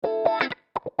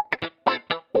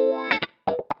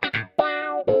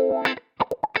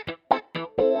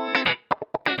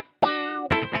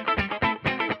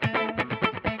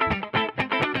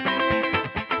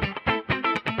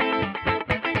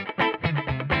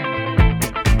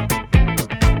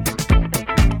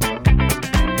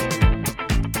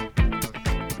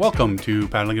Welcome to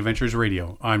Paddling Adventures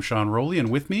Radio. I'm Sean Rowley,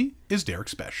 and with me is Derek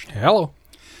Spesh. Hello.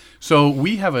 So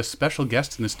we have a special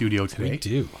guest in the studio today. We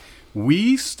do.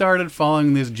 We started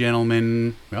following this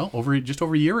gentleman, just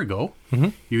over a year ago. Mm-hmm.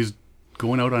 He was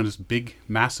going out on this big,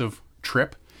 massive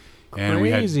trip. And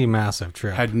Crazy massive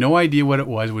trip. Had no idea what it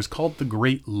was. It was called the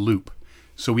Great Loop.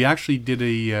 So we actually did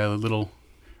a little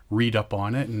read up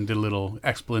on it and did a little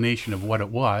explanation of what it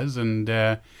was. And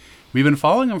we've been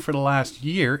following him for the last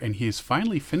year, and he's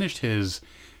finally finished his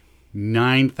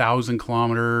 9,000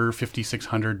 kilometer,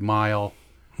 5,600 mile,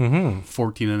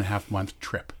 14 and a half month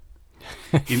trip.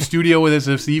 In studio with us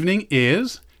this evening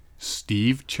is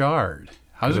Steve Chard.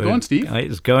 How's it going, Steve?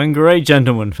 It's going great,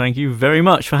 gentlemen. Thank you very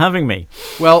much for having me.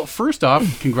 Well, first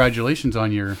off, congratulations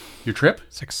on your trip.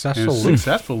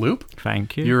 Successful loop.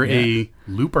 Thank you. You're a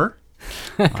looper,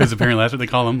 because apparently that's what they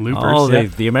call them,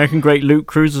 loopers. The American Great Loop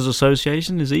Cruisers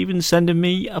Association is even sending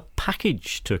me a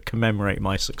package to commemorate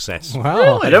my success. Wow.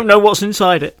 Really? I don't know what's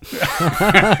inside it,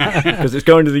 because it's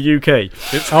going to the UK.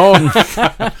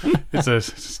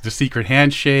 It's the secret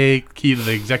handshake, key to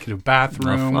the executive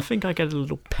bathroom. I think I get a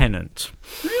little pennant.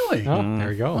 Really? Oh,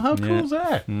 there you go. Well, how cool is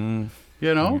that? You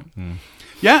know?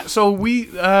 Yeah, so we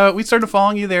started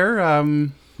following you there,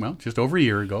 just over a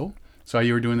year ago. Saw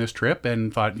you were doing this trip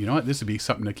and thought, you know what, this would be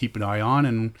something to keep an eye on.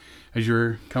 And as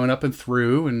you're coming up and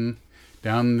through and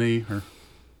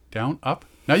up.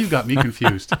 Now you've got me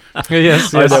confused.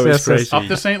 yes. I know it's crazy. Up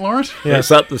the St. Lawrence? Yes,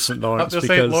 up the St. Lawrence. Up the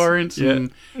St. Lawrence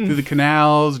and through the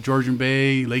canals, Georgian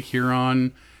Bay, Lake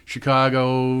Huron,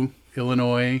 Chicago,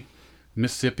 Illinois,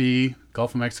 Mississippi,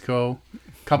 Gulf of Mexico,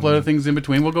 a couple other things in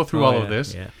between. We'll go through all of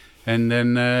this. Yeah. And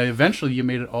then eventually you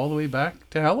made it all the way back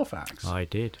to Halifax. I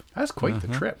did. That's quite the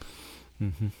trip.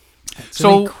 It's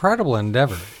an incredible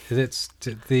endeavor. It's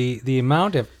the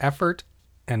amount of effort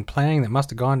and planning that must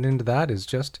have gone into that is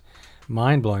just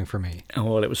mind-blowing for me.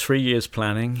 Well, it was 3 years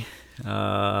planning,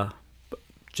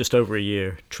 just over a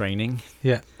year training.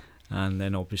 Yeah. And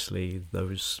then obviously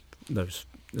those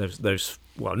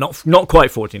well, not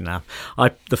quite 14 and a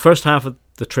half. The first half of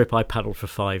the trip I paddled for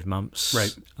 5 months,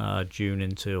 right? June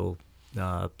until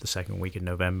the second week in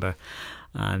November,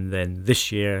 and then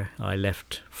this year I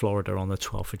left Florida on the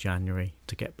 12th of January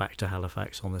to get back to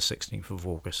Halifax on the 16th of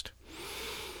August.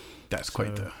 That's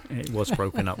quite It was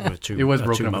broken up with a 2 It was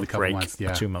broken up with a couple break, months,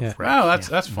 yeah. A 2 month break. Well,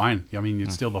 that's fine. I mean,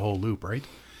 it's still the whole loop, right?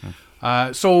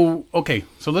 So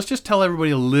let's just tell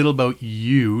everybody a little about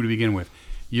you to begin with.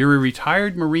 You're a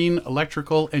retired marine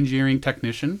electrical engineering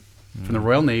technician from the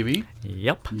Royal Navy.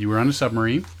 Yep. You were on a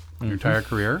submarine your entire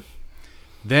career.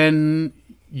 Then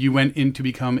you went in to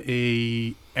become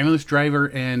a ambulance driver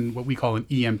and what we call an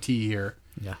EMT here.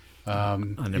 Yeah.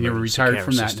 And you're retired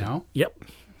from that now. Yep.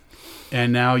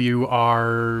 And now you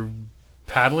are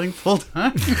paddling full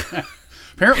time.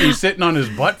 Apparently he's sitting on his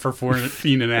butt for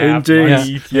 14 and a half months.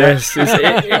 Indeed, yes.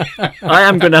 I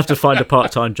am going to have to find a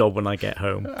part-time job when I get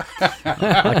home.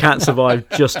 I can't survive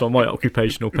just on my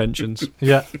occupational pensions.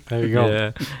 Yeah, there you go.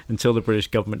 Yeah, until the British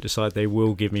government decide they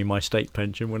will give me my state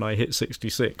pension when I hit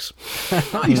 66.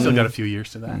 Oh, you still got a few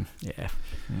years to that. Yeah.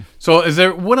 So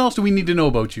what else do we need to know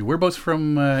about you? Whereabouts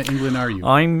from England are you?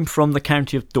 I'm from the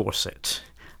county of Dorset.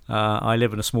 I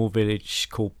live in a small village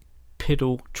called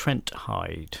Piddle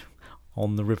Trenthide,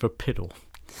 on the River Piddle,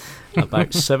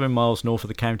 about 7 miles north of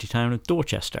the county town of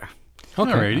Dorchester.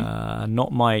 Okay. I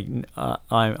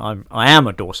am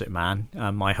a Dorset man,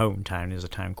 and my hometown is a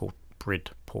town called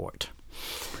Bridport.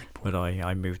 But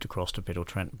I moved across to Piddle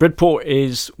Trent. Bridport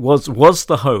was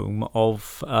the home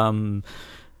of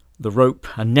the rope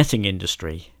and netting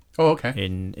industry. Oh, okay.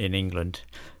 In England,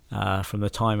 from the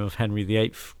time of Henry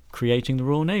VIII creating the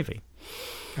Royal Navy.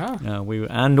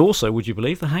 And also, would you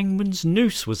believe, the hangman's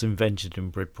noose was invented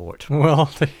in Bridport?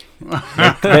 Well,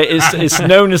 it's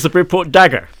known as the Bridport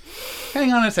dagger.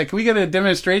 Hang on a sec. Can we get a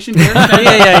demonstration here?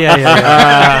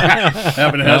 yeah.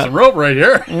 Happen to have some rope right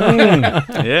here.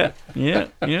 Yeah.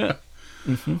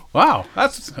 Mm-hmm. Wow,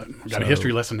 we got a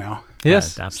history lesson now.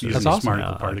 Yes, absolutely. Using That's awesome. smart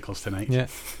little particles tonight. Yeah.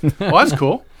 Well, that's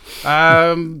cool.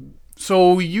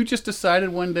 So you just decided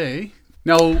one day.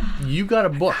 Now, you got a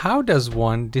book. How does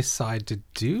one decide to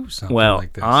do something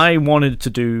like this? Well, I wanted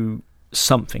to do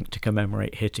something to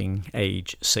commemorate hitting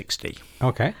age 60.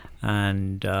 Okay.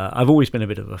 And I've always been a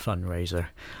bit of a fundraiser.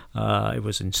 It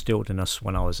was instilled in us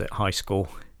when I was at high school.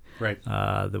 Right.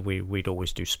 That we'd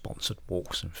always do sponsored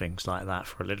walks and things like that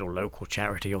for a little local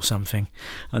charity or something.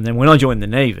 And then when I joined the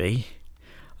Navy,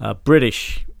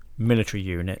 British military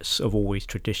units have always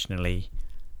traditionally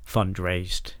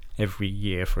fundraised every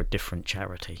year for a different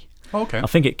charity. Okay. I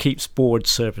think it keeps bored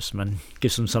servicemen,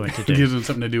 gives them something to do. Gives them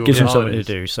something to do. Gives over them the something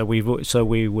to holidays. do. So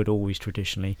we would always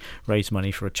traditionally raise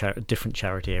money for a different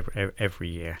charity every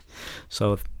year.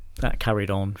 So that carried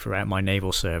on throughout my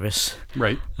naval service.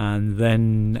 Right. And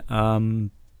then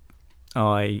I've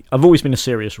always been a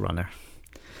serious runner.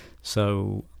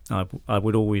 So I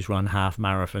would always run half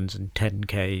marathons and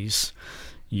 10Ks,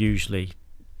 usually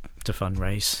to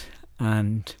fundraise.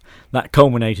 And that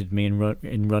culminated me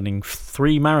in running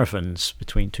 3 marathons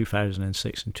between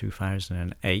 2006 and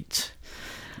 2008.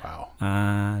 Wow.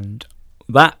 And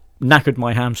that knackered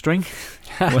my hamstring.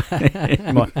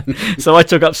 So I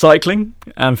took up cycling,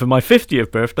 and for my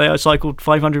 50th birthday I cycled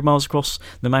 500 miles across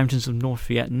the mountains of North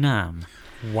Vietnam.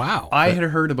 Wow. I had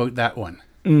heard about that one.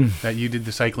 That you did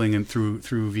the cycling and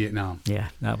through Vietnam. Yeah,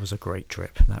 that was a great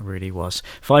trip. That really was.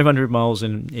 500 miles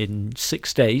in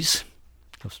 6 days,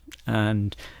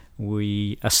 and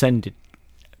we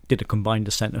did a combined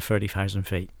descent of 30,000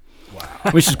 feet.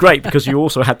 Wow. Which is great because you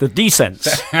also had the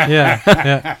descents. yeah.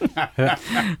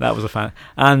 That was a fan.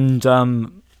 And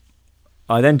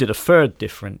I then did a third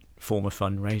different form of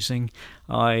fundraising.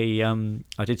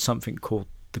 I did something called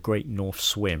the Great North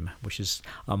Swim, which is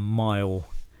a mile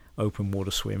open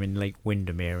water swim in Lake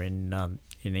Windermere in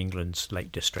England's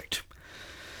Lake District.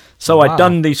 So Wow. I'd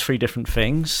done these 3 different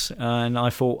things, and I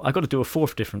thought I got to do a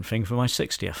 4th different thing for my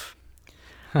 60th.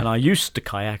 And I used to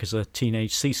kayak as a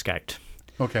teenage Sea Scout.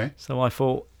 Okay. So I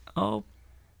thought, I'll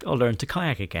learn to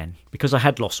kayak again, because I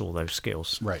had lost all those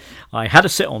skills. Right. I had a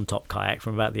sit-on-top kayak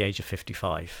from about the age of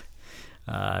 55.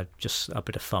 Just a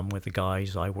bit of fun with the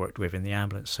guys I worked with in the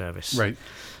ambulance service. Right.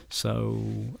 So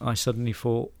I suddenly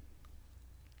thought,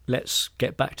 let's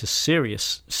get back to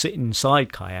serious sit-inside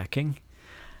kayaking.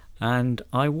 And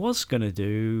I was going to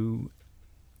do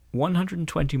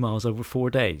 120 miles over 4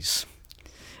 days.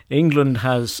 England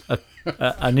has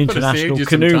an international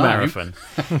canoe marathon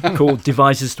called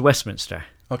Devizes to Westminster.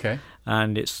 Okay.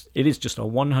 And it is just a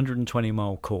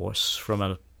 120-mile course from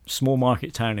a small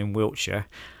market town in Wiltshire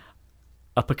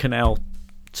up a canal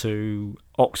to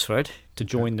Oxford to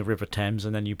join the River Thames,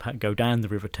 and then you go down the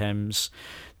River Thames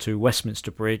to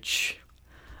Westminster Bridge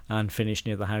and finish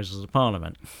near the Houses of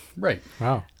Parliament. Right.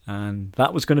 Wow. And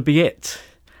that was going to be it.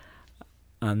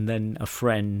 And then a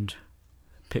friend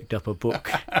picked up a book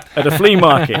at a flea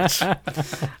market,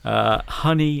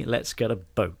 Honey, Let's Get a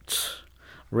Boat,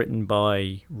 written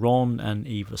by Ron and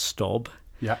Eva Staub,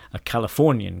 Yeah. a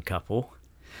Californian couple.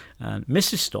 And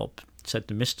Mrs. Staub said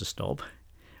to Mr. Staub,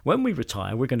 when we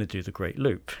retire, we're going to do the Great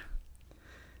Loop.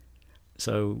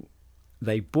 So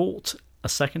they bought a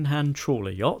second-hand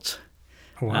trawler yacht,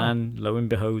 Wow. and lo and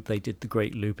behold, they did the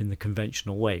Great Loop in the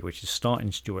conventional way, which is start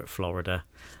in Stuart, Florida,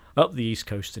 up the east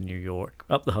coast of New York,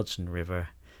 up the Hudson River,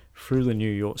 through the New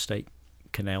York State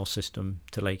Canal system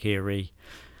to Lake Erie,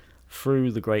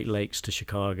 through the Great Lakes to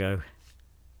Chicago,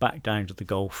 back down to the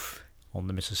Gulf on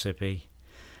the Mississippi,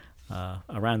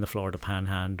 around the Florida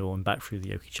Panhandle, and back through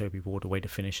the Okeechobee Waterway to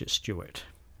finish at Stuart.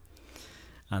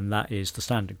 And that is the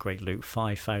standard Great Loop,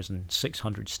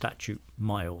 5,600 statute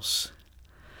miles.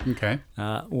 Okay.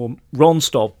 Well, Ron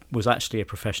Staub was actually a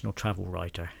professional travel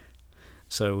writer,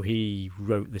 so he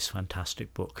wrote this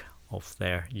fantastic book of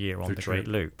their year on the Great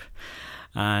Loop.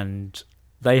 And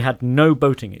they had no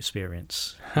boating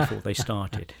experience before they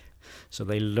started, so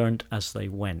they learned as they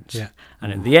went. Yeah.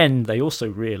 And at the end, they also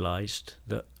realised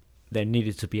that there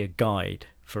needed to be a guide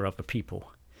for other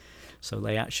people. So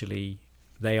they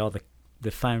are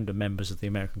the founder members of the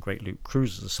American Great Loop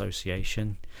Cruisers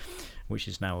Association, which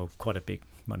is now quite a big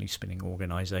money-spinning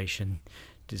organisation.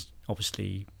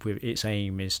 Obviously, its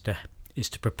aim is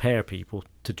to prepare people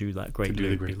to do that Great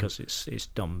Loop, because it's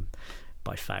done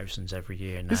by thousands every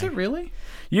year now. Is it really?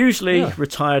 Usually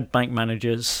retired bank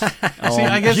managers on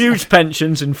I guess- huge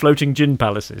pensions in floating gin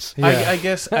palaces. Yeah. I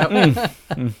guess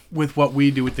with what we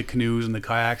do with the canoes and the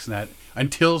kayaks and that,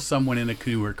 until someone in a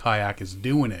canoe or kayak is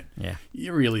doing it, Yeah.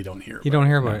 you really don't hear about it. You don't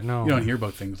hear about it, no. You don't hear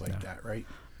about things like that, right?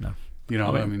 No. You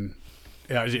know, I I mean,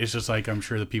 yeah, it's just like, I'm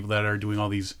sure the people that are doing all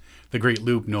the Great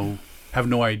Loop have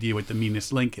no idea what the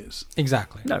meanest link is,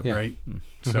 Exactly. No. Yeah. right?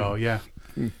 So, yeah.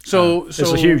 So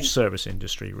there's a huge service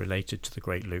industry related to the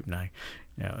Great Loop now.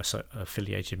 You know,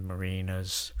 affiliated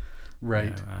marinas, right?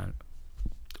 you know, and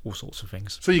all sorts of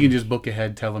things. So you can just book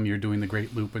ahead, tell them you're doing the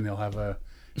Great Loop, and they'll have a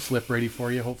slip ready for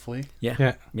you, hopefully.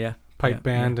 Yeah. Yeah. Pipe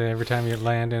band every time you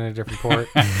land in a different port.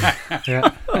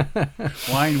 Yeah.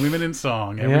 Wine, women, and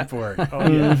song every Yeah. port. Oh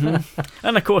yeah.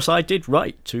 And of course, I did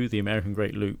write to the American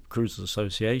Great Loop Cruisers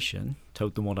Association,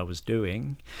 told them what I was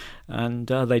doing, and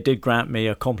they did grant me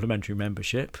a complimentary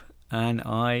membership, and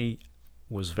I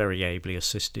was very ably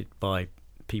assisted by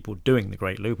people doing the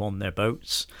Great Loop on their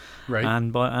boats, Right.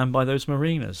 and by those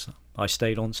marinas. I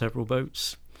stayed on several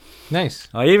boats. Nice.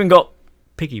 I even got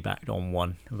piggybacked on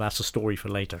one. That's a story for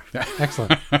later.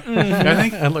 Excellent. I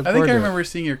think I look I forward to it. remember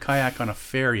seeing your kayak on a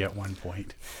ferry at one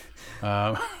point.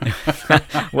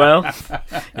 Well,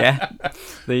 yeah,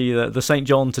 the St.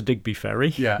 John to Digby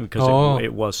ferry. Yeah. because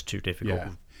it was too difficult. Yeah.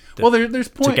 Well, there's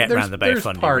point. get there's, around the Bay of there's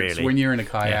Fundy, parts really. when you're in a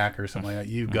kayak or something like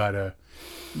that.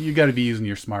 You gotta be using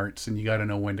your smarts, and you gotta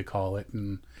know when to call it,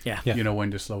 and Yeah. you know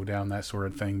when to slow down, that sort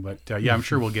of thing. But I'm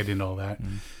sure we'll get into all that.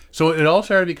 So it all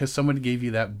started because someone gave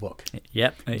you that book.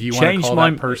 Yep. Do you want to call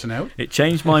that person out? It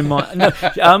changed my mind.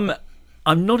 No,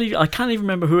 I'm not even. I can't even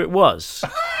remember who it was.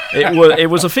 It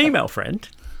was a female friend,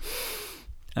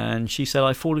 and she said,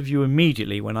 "I thought of you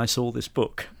immediately when I saw this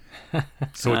book."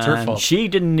 So it's her And fault. She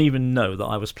didn't even know that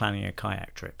I was planning a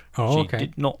kayak trip. Oh, she okay.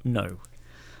 did not know.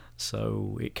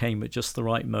 So it came at just the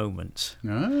right moment.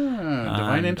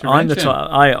 Divine And intervention.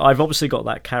 I've obviously got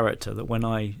that character that when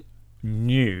I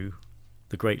knew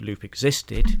the Great Loop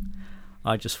existed,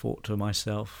 I just thought to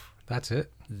myself, That's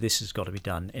it. this has got to be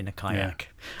done in a kayak.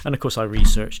 And of course I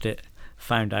researched it,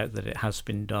 found out that it has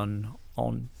been done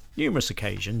on numerous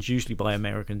occasions, usually by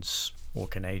Americans or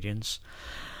Canadians.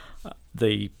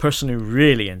 The person who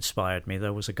really inspired me,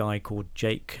 there was a guy called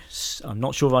Jake, I'm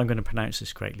not sure if I'm going to pronounce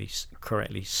this correctly,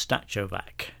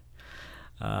 Stachovac.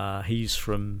 He's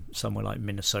from somewhere like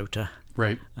Minnesota.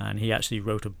 Right. And he actually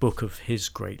wrote a book of his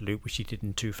Great Loop, which he did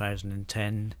in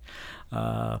 2010,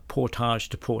 Portage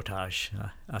to Portage,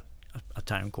 a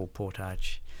town called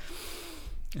Portage.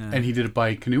 And he did it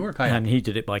by canoe or kayak? And he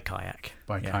did it by kayak.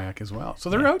 By kayak as well. So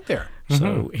they're out there.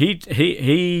 So he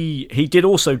did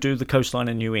also do the coastline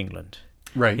in New England.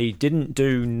 Right. He didn't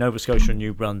do Nova Scotia and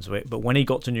New Brunswick, but when he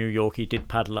got to New York, he did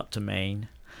paddle up to Maine,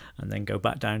 and then go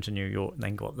back down to New York, and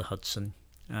then go up the Hudson.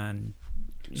 And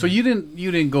So you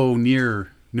didn't go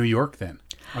near New York then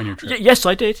on your trip? yes,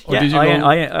 I did. Oh, yeah, did you go- did you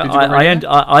go right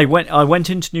I went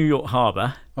into New York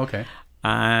Harbor. Okay.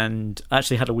 And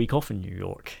actually had a week off in New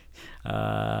York.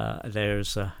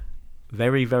 There's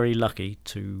very, very lucky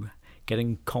to get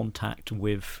in contact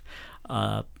with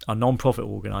a non-profit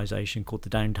organisation called the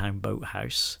Downtown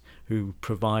Boathouse, who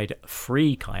provide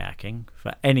free kayaking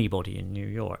for anybody in New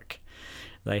York.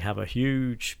 They have a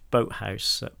huge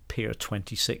boathouse at Pier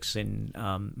 26 in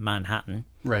Manhattan.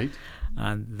 Right.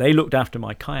 And they looked after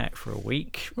my kayak for a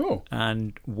week. Oh.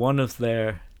 And one of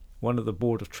the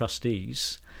board of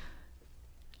trustees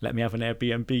let me have an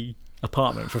Airbnb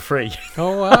apartment for free.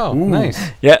 Oh wow, nice.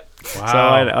 Yeah. Wow. So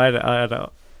I had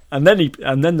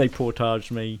and then they portaged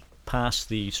me past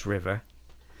the East River,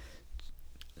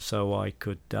 so I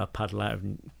could paddle out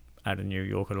of New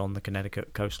York along the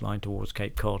Connecticut coastline towards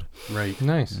Cape Cod. Right.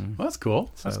 Nice. Well, that's cool.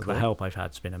 So That's cool. the help I've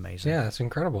had has been amazing. Yeah, that's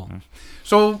incredible.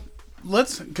 So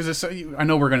let's, because I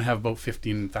know we're going to have about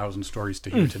 15,000 stories to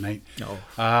hear tonight.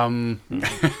 Oh.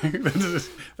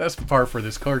 That's par for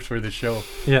this course for this show.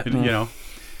 Yeah. You know,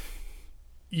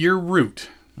 your route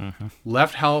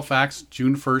left Halifax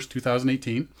June 1st,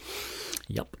 2018,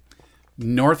 Yep.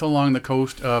 north along the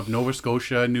coast of Nova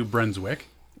Scotia, New Brunswick.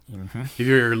 If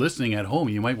you're listening at home,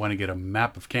 you might want to get a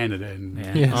map of Canada and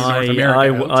Yes. North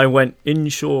America. I went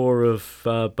inshore of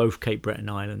both Cape Breton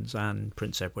Islands and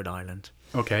Prince Edward Island.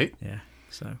 Okay. Yeah.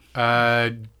 So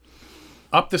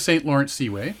Up the St. Lawrence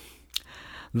Seaway.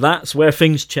 that's where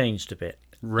things changed a bit.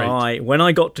 Right. When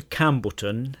I got to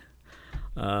Campbellton,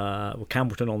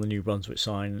 Campbellton on the New Brunswick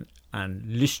side and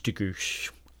Listegouche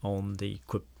on the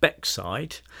Quebec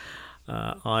side,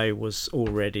 I was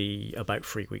already about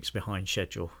 3 weeks behind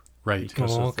schedule. Right.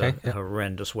 Because Oh, of okay, the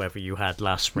horrendous weather you had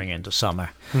last spring into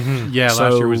summer. Yeah,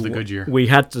 last year was the good year. We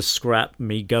had to scrap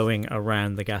me going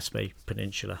around the Gaspé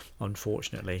Peninsula,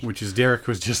 unfortunately. Which is Derek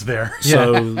was just there.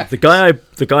 So the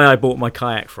guy I bought my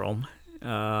kayak from,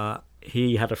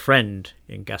 he had a friend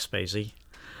in Gaspésie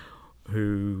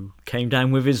who came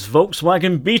down with his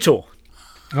Volkswagen Beetle.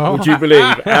 Oh. Would you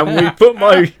believe? And we put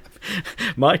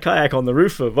my kayak on the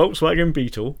roof of a Volkswagen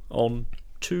Beetle on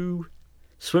 2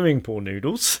 swimming pool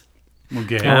noodles.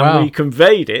 Okay. And wow. we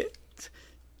conveyed it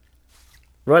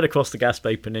right across the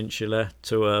Gaspé Peninsula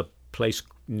to a place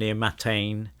near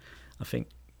Matane, I think.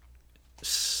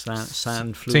 Saint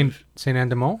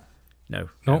Saint-Andemont? No.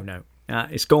 No?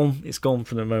 It's gone. It's gone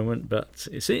for the moment, but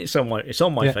it's on my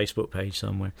Facebook page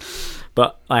somewhere.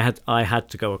 But I had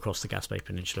to go across the Gaspé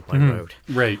Peninsula by road.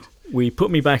 Right. We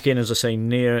put me back in, as I say,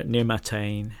 near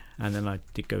Matane, and then I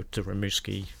did go to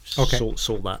Rimouski, Okay.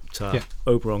 saw that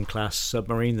Oberon class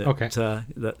submarine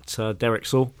that Derek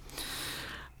saw.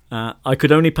 I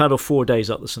could only paddle 4 days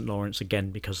up the St. Lawrence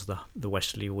again because of the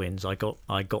westerly winds. I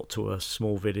got to a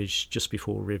small village just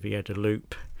before Rivière du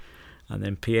Loup, and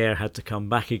then Pierre had to come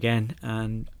back again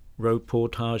and road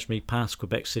portage me past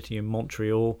Quebec City and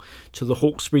Montreal to the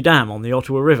Hawkesbury Dam on the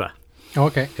Ottawa River. Oh,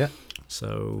 okay, yeah.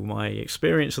 So my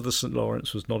experience of the St.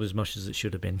 Lawrence was not as much as it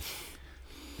should have been.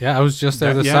 Yeah, I was just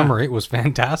there this summer. It was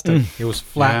fantastic. It was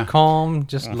flat, calm,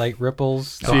 just light ripples.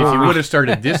 See, if you would have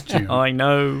started this June. I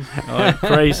know.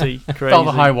 Crazy. All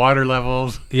the high water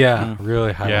levels. Yeah,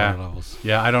 really high water levels.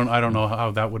 Yeah, I don't know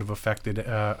how that would have affected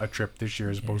a trip this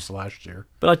year as opposed to last year.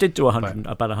 But I did do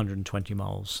about 120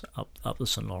 miles up the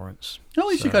St. Lawrence. At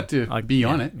least you got to be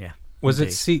on it. Yeah. Was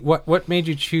it what made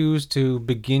you choose to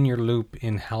begin your loop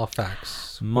in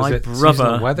Halifax? My was it brother,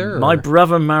 seasonal weather, my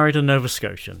brother married a Nova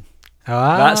Scotian.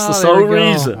 Ah, that's the sole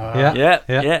reason.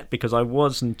 Yeah, because I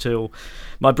was until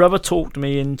my brother talked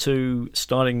me into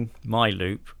starting my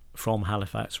loop from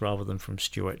Halifax rather than from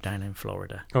Stewart down in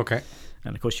Florida. Okay.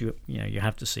 And of course you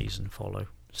have to season follow.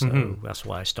 So that's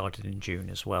why I started in June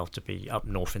as well, to be up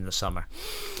north in the summer.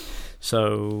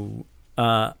 So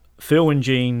Phil and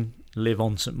Jean live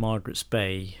on St. Margaret's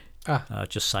Bay,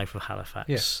 just south of Halifax.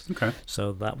 Yes. Okay.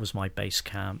 So that was my base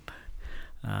camp,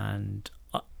 and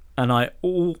I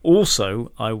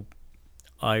also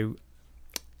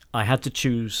had to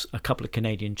choose a couple of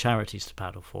Canadian charities to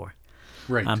paddle for.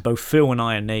 Right. And both Phil and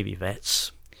I are Navy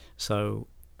vets, so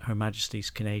Her Majesty's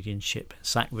Canadian ship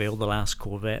Sackville, the last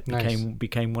corvette,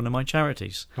 became one of my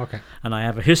charities. Okay. And I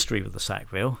have a history with the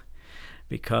Sackville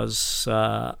because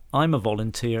I'm a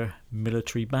volunteer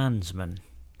military bandsman.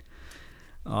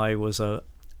 I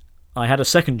had a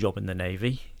second job in the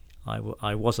Navy.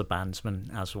 I was a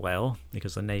bandsman as well,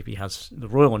 because the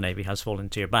Royal Navy has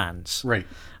volunteer bands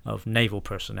of naval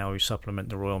personnel who supplement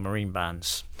the Royal Marine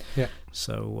bands. Yeah.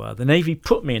 So the Navy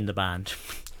put me in the band.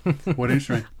 What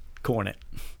instrument? Cornet.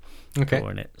 Okay.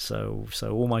 Cornet. So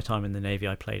all my time in the Navy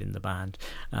I played in the band,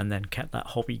 and then kept that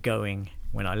hobby going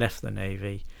when I left the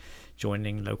Navy,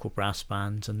 joining local brass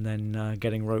bands, and then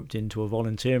getting roped into a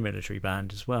volunteer military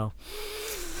band as well.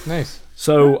 Nice.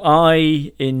 So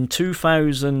in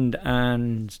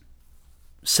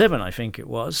 2007, I think it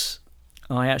was,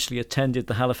 I actually attended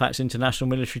the Halifax International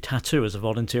Military Tattoo as a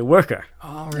volunteer worker.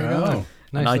 Oh, really?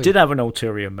 And I did have an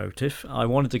ulterior motive. I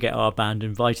wanted to get our band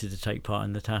invited to take part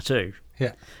in the tattoo.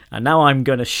 Yeah. And now I'm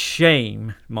going to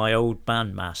shame my old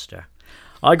bandmaster.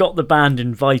 I got the band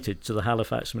invited to the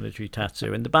Halifax Military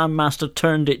Tattoo, and the bandmaster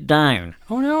turned it down.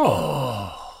 Oh,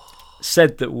 no.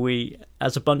 Said that we,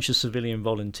 as a bunch of civilian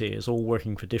volunteers, all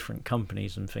working for different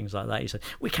companies and things like that, he said,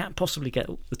 we can't possibly get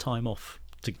the time off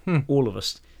to all of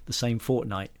us the same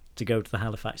fortnight to go to the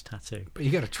Halifax Tattoo. But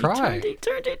you got to try. He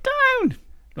turned it down.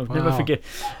 I've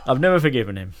never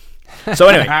forgiven him. So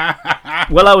anyway,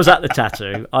 while I was at the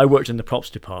tattoo, I worked in the props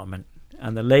department,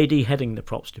 and the lady heading the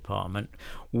props department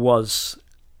was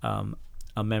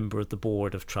a member of the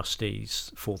board of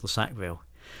trustees for the Sackville.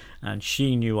 And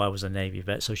she knew I was a Navy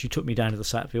vet, so she took me down to the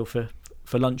Sackville for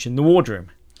lunch in the wardroom.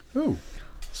 Ooh.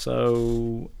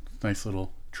 So... nice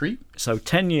little treat. So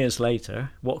 10 years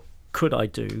later, what could I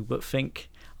do but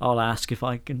think I'll ask if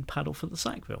I can paddle for the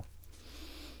Sackville?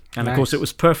 And of course it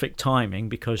was perfect timing,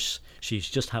 because she's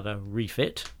just had a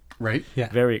refit. Right. Yeah.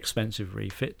 Very expensive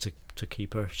refit to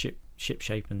keep her ship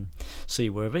shape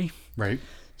seaworthy. Right.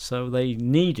 So they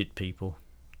needed people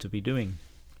to be doing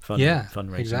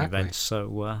fundraising events.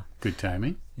 So good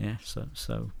timing. Yeah.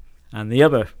 So, and the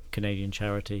other Canadian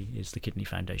charity is the Kidney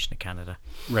Foundation of Canada.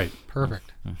 Right.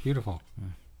 Perfect. Beautiful.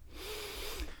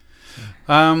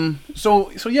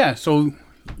 So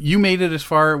you made it as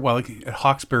far, at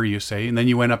Hawkesbury, you say, and then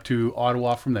you went up to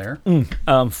Ottawa from there.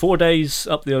 4 days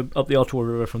up the Ottawa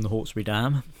River from the Hawkesbury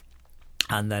Dam,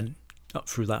 and then up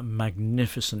through that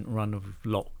magnificent run of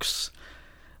locks.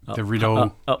 The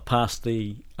Rideau, up past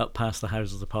the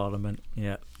Houses of Parliament.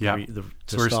 Yeah. Yeah.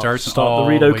 So it starts the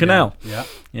Rideau Canal. Down.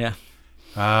 Yeah.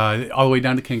 All the way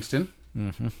down to Kingston.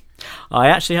 Mm-hmm. I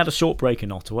actually had a short break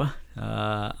in Ottawa.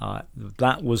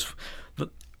 That was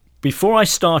before I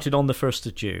started on the 1st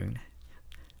of June.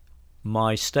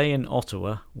 My stay in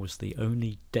Ottawa was the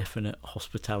only definite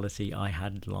hospitality I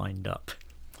had lined up.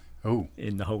 Oh.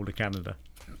 In the whole of Canada.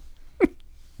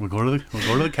 We'll go to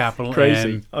the capital.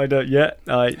 Crazy. And I don't. Yeah.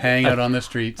 hang out on the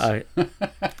streets.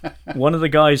 One of the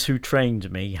guys who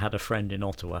trained me had a friend in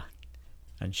Ottawa,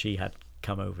 and she had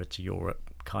come over to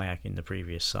Europe kayaking the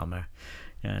previous summer,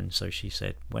 and so she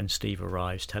said, when Steve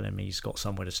arrives, tell him he's got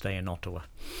somewhere to stay in Ottawa.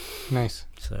 Nice.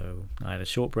 So I had a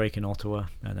short break in Ottawa,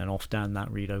 and then off down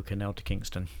that Rideau Canal to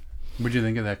Kingston. What did you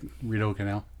think of that Rideau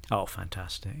Canal? Oh,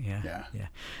 fantastic! Yeah.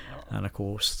 And of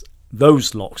course,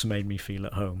 those locks made me feel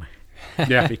at home.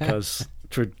 Yeah. Because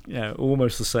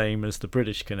almost the same as the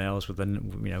British canals, with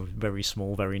very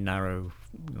small, very narrow,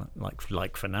 like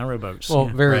for narrowboats. Well,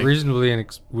 yeah. very Right. reasonably,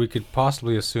 and we could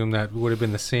possibly assume that would have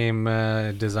been the same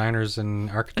designers and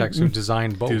architects who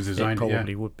designed both. Who It designed it,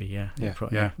 probably would be, yeah. Yeah.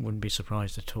 Yeah. Wouldn't be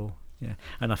surprised at all. Yeah,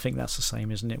 and I think that's the same,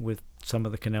 isn't it, with some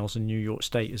of the canals in New York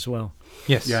State as well.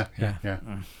 Yes. Yeah. Yeah. Yeah.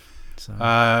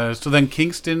 So So then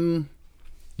Kingston,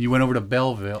 you went over to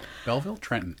Belleville,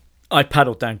 Trenton, I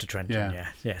paddled down to Trenton. Yeah.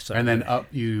 Yeah. So and then up.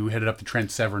 You headed up to Trent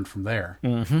Severn from there.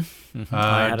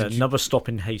 I had did you- another stop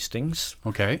in Hastings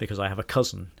Okay. because I have a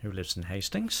cousin who lives in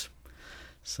Hastings,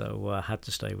 so I had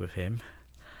to stay with him.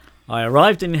 I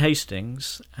arrived in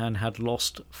Hastings and had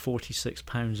lost 46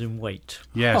 pounds in weight.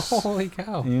 Yes. Holy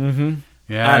cow. Mm-hmm.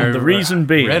 Yeah. And the reason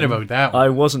being, read about that one. I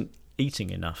wasn't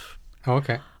eating enough. Oh,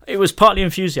 okay. It was partly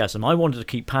enthusiasm. I wanted to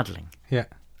keep paddling. Yeah.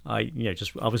 I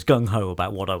was gung ho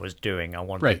about what I was doing. I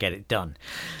wanted to Right. get it done.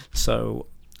 So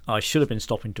I should have been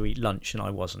stopping to eat lunch, and I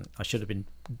wasn't. I should have been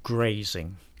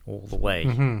grazing all the way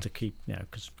to keep,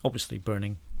 because obviously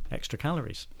burning extra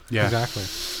calories. Yeah. Exactly.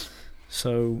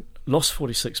 So lost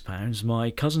 46 pounds.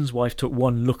 My cousin's wife took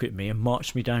one look at me and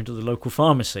marched me down to the local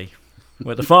pharmacy,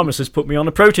 where the pharmacist put me on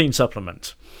a protein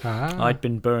supplement. Ah. I'd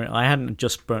been I hadn't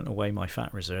just burnt away my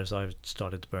fat reserves. I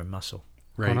started to burn muscle.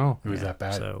 Right. Oh, no. It was Yeah, that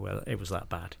bad. So it was that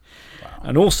bad. Wow.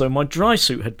 And also, my dry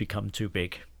suit had become too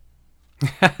big.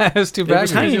 It's too It bad.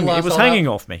 was you- hanging- hanging. lost It was all hanging that-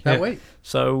 off me. That Yeah. weight.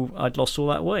 So I'd lost all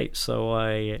that weight. So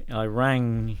I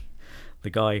rang the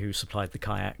guy who supplied the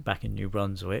kayak back in New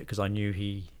Brunswick, because I knew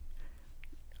he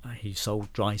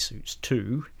sold dry suits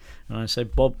too, and I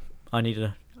said, Bob, I need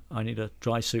a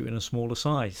dry suit in a smaller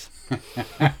size.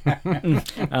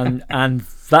 and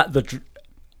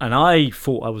I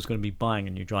thought I was going to be buying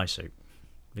a new dry suit,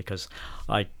 because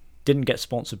I didn't get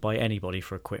sponsored by anybody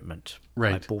for equipment.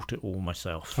 Right. I bought it all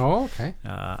myself. Oh, okay.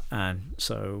 And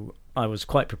so I was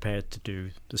quite prepared to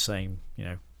do the same,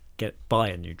 buy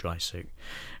a new dry suit.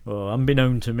 Well,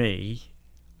 unbeknown to me,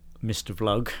 Mr.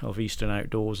 Vlug of Eastern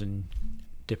Outdoors in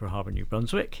Dipper Harbour, New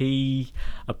Brunswick, he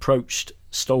approached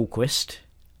Stolquist.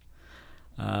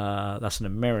 That's an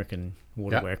American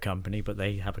waterwear company, but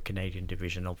they have a Canadian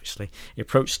division, obviously. He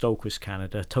approached Stolquist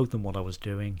Canada, told them what I was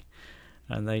doing,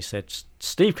 and they said,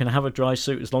 Steve can have a dry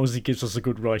suit as long as he gives us a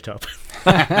good write-up.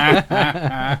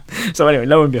 So anyway,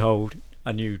 lo and behold,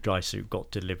 a new dry suit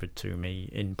got delivered to me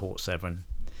in Port Severn,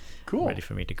 Cool. ready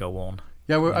for me to go on.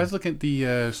 Yeah, I was looking at the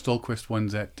Stolquist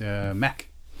ones at MEC,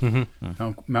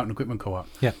 Mountain Equipment Co-op.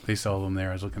 Yeah. They sell them there.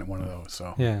 I was looking at one of those,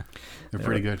 so Yeah. they're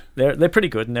pretty good. They're pretty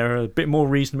good, and they're a bit more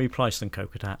reasonably priced than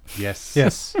Kokatat. Yes.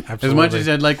 Yes. Absolutely. As much as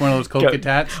I'd like one of those Coca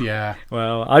Tats, yeah.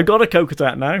 Well, I've got a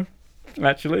Kokatat now,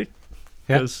 actually.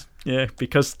 Yeah.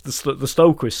 Because the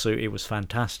Stolquist suit, it was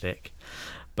fantastic.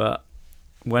 But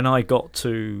when I got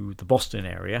to the Boston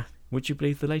area, would you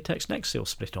believe the latex neck seal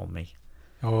split on me?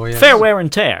 Oh, yes. Fair wear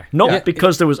and tear. Not Yeah,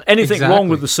 because there was anything wrong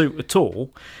with exactly. the suit at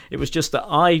all. It was just that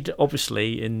I'd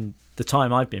obviously, in the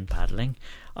time I've been paddling,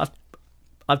 I've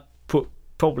put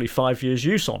probably 5 years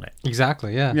use on it.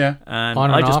 Exactly, yeah. Yeah. And On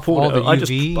and I just off, pulled all it.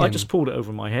 the I UV just pulled it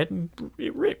over my head and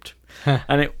it ripped.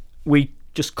 And we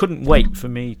just couldn't wait for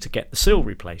me to get the seal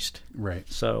replaced. Right.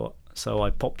 So I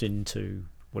popped into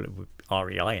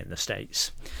REI in the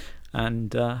States,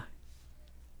 and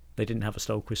they didn't have a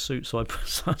Stolquist suit, so I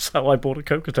bought a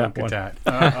Kokatat Coca one. Tat.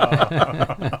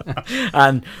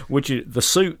 And the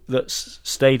suit that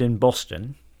stayed in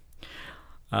Boston,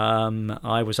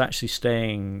 I was actually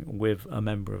staying with a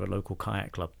member of a local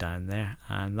kayak club down there,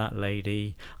 and that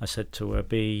lady, I said to her,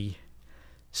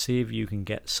 see if you can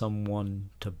get someone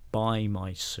to buy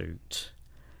my suit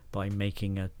by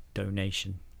making a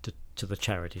donation to the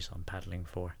charities I'm paddling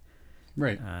for.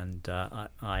 Right. And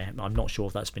I'm not sure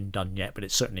if that's been done yet, but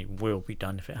it certainly will be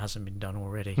done if it hasn't been done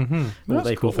already. Mm-hmm. Well, that's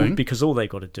a cool thing. Because all they've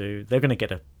got to do, they're going to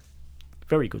get a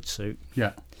very good suit.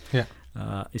 Yeah. Yeah.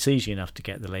 It's easy enough to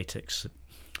get the latex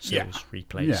seals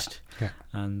replaced. Yeah.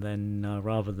 And then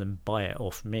rather than buy it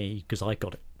off me, because I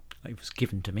got it, it was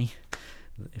given to me,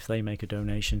 if they make a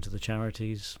donation to the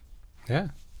charities, Yeah.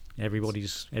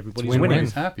 everybody's win-win. winning.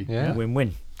 Everybody's happy. Yeah.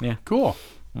 Win-win. Yeah. Cool.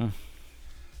 Mm.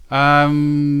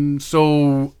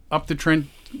 So up the Trent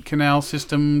Canal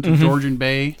system to Georgian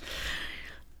Bay.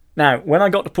 Now, when I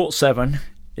got to Port Severn,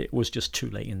 it was just too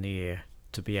late in the year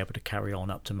to be able to carry on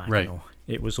up to Mackinac. Right.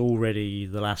 It was already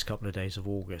the last couple of days of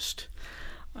August.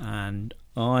 And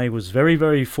I was very,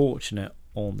 very fortunate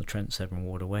on the Trent Severn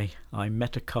waterway. I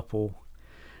met a couple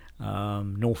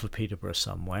north of Peterborough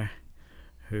somewhere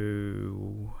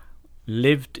who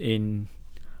lived in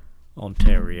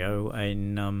Ontario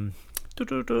in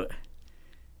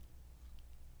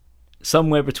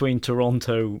somewhere between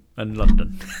Toronto and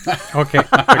London. Okay.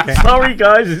 Sorry,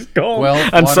 guys, it's gone. Well,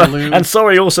 and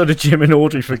sorry also to Jim and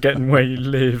Audrey for getting where you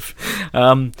live.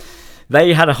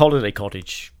 They had a holiday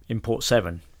cottage in Port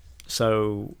Seven.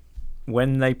 So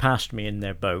when they passed me in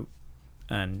their boat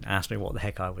and asked me what the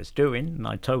heck I was doing, and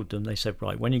I told them, they said,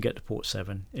 right, when you get to Port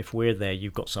Seven, if we're there,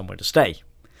 you've got somewhere to stay.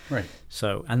 Right.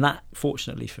 So, and that,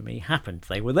 fortunately for me, happened.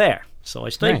 They were there. So I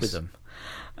stayed with them.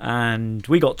 And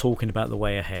we got talking about the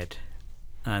way ahead.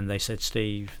 And they said,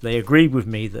 Steve, they agreed with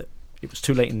me that it was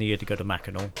too late in the year to go to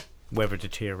Mackinac, weather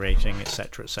deteriorating,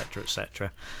 etc., etc.,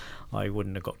 etc. I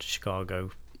wouldn't have got to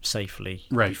Chicago safely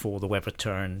before the weather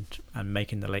turned and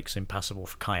making the lakes impassable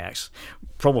for kayaks.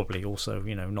 Probably also,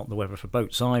 not the weather for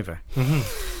boats either. Mm-hmm.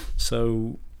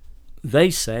 So they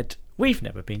said, we've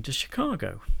never been to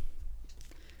Chicago.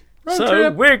 Road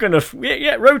trip. We're going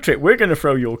to, road trip. We're going to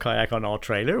throw your kayak on our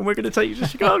trailer and we're going to take you to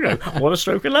Chicago. What a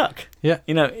stroke of luck. Yeah.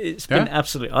 It's been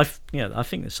absolutely, I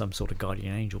think there's some sort of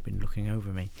guardian angel been looking over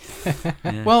me.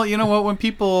 Yeah. Well, you know what? When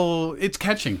people, it's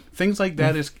catching. Things like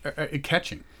that is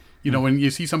catching. When you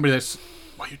see somebody that's,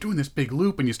 you're doing this big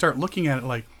loop and you start looking at it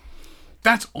like,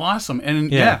 that's awesome.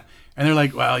 And and they're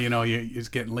like, well, it's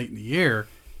getting late in the year.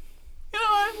 You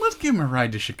know what? Let's give them a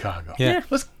ride to Chicago. Yeah.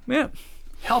 Let's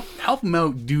help them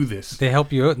out do this. They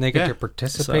help you out and they get to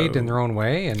participate in their own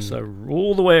way. And so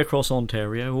all the way across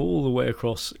Ontario, all the way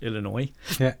across Illinois.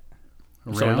 Yeah.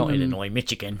 Sorry, not Illinois,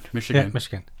 Michigan. Yeah,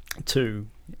 Michigan. To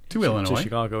Illinois. To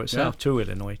Chicago itself. To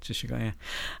Illinois, to Chicago, yeah.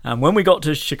 And when we got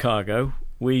to Chicago,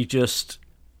 we just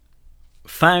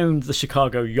found the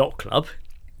Chicago Yacht Club.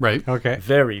 Right. Okay.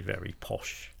 Very, very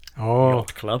posh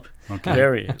yacht club. Okay.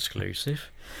 Very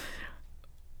exclusive.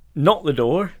 Knocked the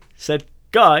door, said,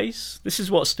 guys, this is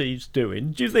what Steve's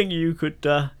doing. Do you think you could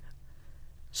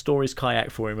store his kayak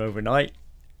for him overnight?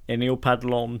 And he'll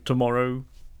paddle on tomorrow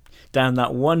down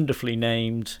that wonderfully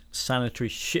named Sanitary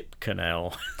Ship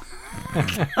Canal.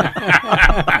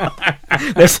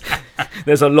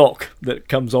 There's a lock that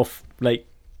comes off Lake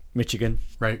Michigan.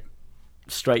 Right.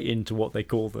 Straight into what they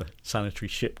call the Sanitary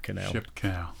Ship Canal. Ship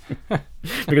Canal.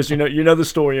 Because you know the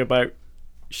story about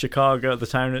Chicago,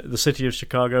 the city of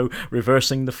Chicago,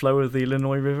 reversing the flow of the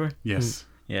Illinois River? Yes.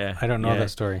 Yeah. I don't know that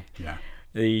story. Yeah.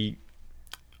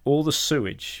 All the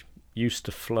sewage used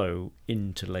to flow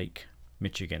into Lake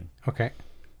Michigan. Okay.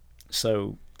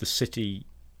 So the city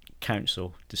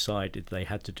council decided they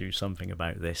had to do something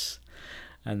about this,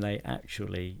 and they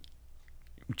actually,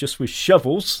 just with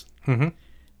shovels,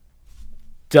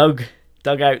 dug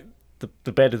out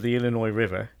the bed of the Illinois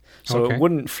River. So it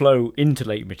wouldn't flow into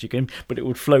Lake Michigan, but it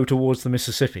would flow towards the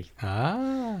Mississippi.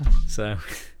 Ah. So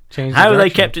how they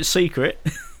kept it secret.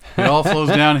 It all flows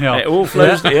downhill. It all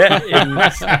flows. They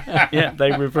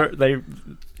revert.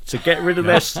 To get rid of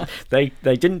this, they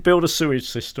didn't build a sewage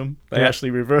system. They actually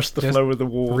reversed the flow of the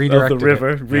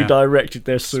river, redirected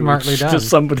their sewage to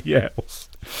somebody else.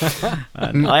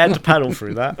 And I had to paddle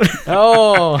through that.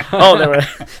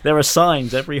 There are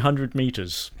signs every 100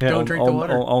 meters Don't drink the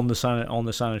water on the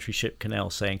Sanitary Ship Canal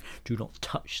saying, "Do not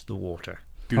touch the water.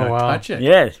 Do not touch it."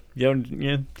 Yeah,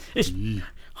 it's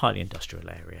highly industrial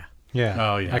area. Yeah.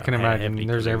 Oh, yeah. I can imagine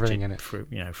there's everything in it.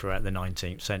 Throughout the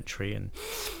 19th century and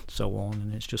so on,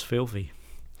 and it's just filthy.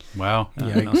 Wow.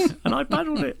 Yikes. And I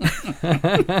paddled it.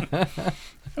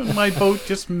 My boat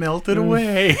just melted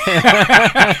away.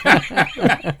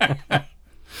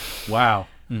 Wow.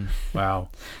 Wow.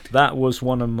 That was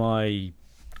one of my...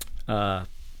 the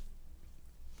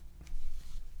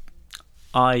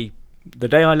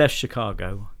day I left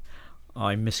Chicago,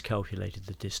 I miscalculated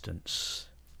the distance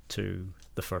to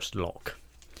the first lock.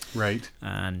 Right.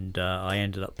 And I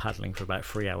ended up paddling for about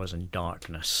 3 hours in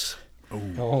darkness.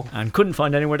 Oh. And couldn't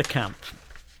find anywhere to camp.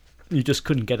 You just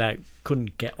couldn't get out,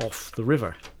 couldn't get off the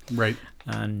river. Right.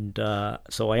 And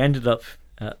so I ended up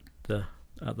at the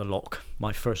lock,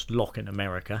 my first lock in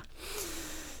America,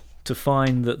 to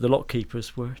find that the lock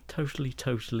keepers were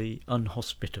totally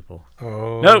unhospitable.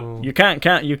 Oh. No, you can't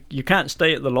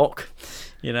stay at the lock.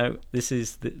 This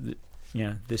is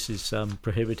this is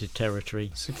prohibited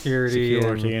territory,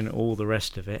 security, and all the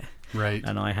rest of it. Right.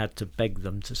 And I had to beg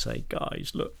them to say,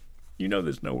 guys, look,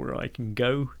 there's nowhere I can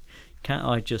go. Can't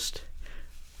I just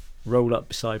roll up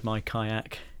beside my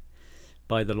kayak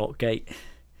by the lock gate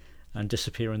and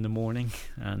disappear in the morning?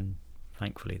 And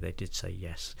thankfully they did say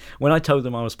yes. When I told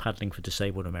them I was paddling for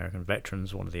Disabled American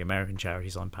Veterans, one of the American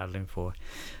charities I'm paddling for,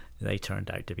 they turned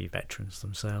out to be veterans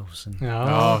themselves. And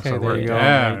okay, so there you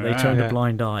go. They turned a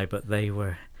blind eye, but they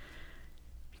were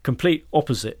complete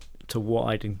opposite to what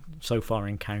I'd so far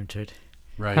encountered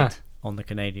right on the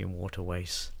Canadian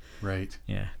waterways. Right.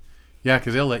 Yeah. Yeah,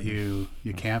 because they'll let you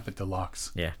camp at the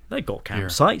locks. Yeah, they got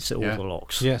campsites at all the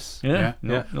locks. Yes. Yeah.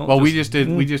 Well, we just did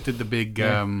the big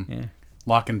Yeah.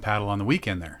 lock and paddle on the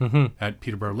weekend there at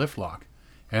Peterborough Lift Lock,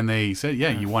 and they said,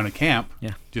 you want to camp?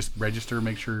 Yeah. Just register,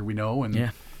 make sure we know,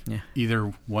 and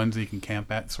either ones that you can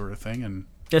camp at, sort of thing, and.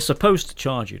 They're supposed to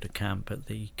charge you to camp at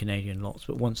the Canadian locks,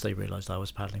 but once they realised I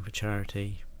was paddling for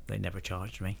charity, they never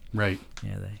charged me. Right.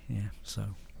 So.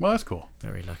 Well, that's cool.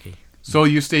 Very lucky. So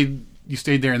you stayed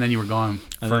there, and then you were gone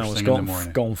And first thing in the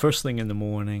morning. Gone first thing in the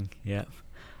morning. Yeah.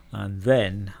 And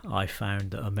then I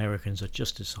found that Americans are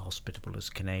just as hospitable as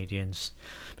Canadians,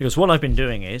 because what I've been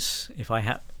doing is, if I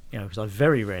had, because I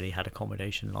very rarely had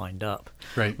accommodation lined up,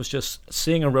 Right. was just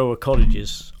seeing a row of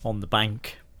cottages on the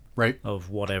bank. Right. Of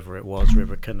whatever it was,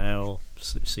 river, canal,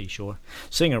 seashore,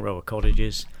 seeing a row of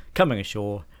cottages, coming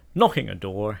ashore, knocking a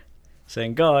door,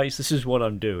 saying, guys, this is what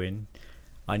I'm doing.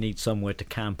 I need somewhere to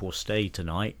camp or stay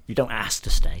tonight. You don't ask to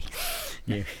stay.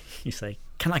 You say,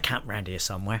 can I camp round here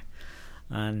somewhere?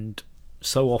 And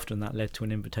so often that led to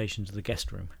an invitation to the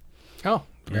guest room. Oh,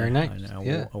 very nice.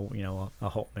 A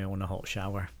hot meal and a hot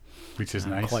shower. Which is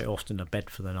nice. Quite often a bed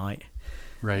for the night.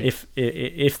 Right.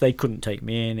 If they couldn't take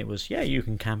me in, it was, you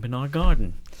can camp in our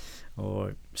garden,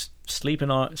 or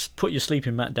put your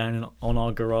sleeping mat down on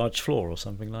our garage floor or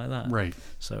something like that. Right.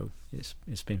 So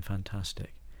it's been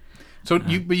fantastic. So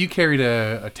you carried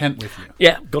a tent with you.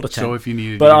 Yeah, got a tent. So if you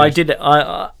needed, but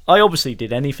I obviously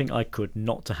did anything I could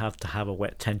not to have a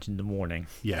wet tent in the morning.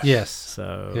 Yeah. Yes.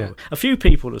 So a few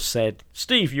people have said,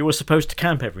 Steve, you were supposed to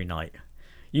camp every night.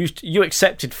 You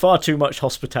accepted far too much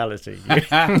hospitality.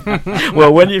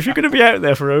 Well, if you're going to be out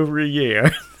there for over a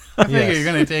year, I think you're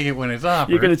going to take it when it's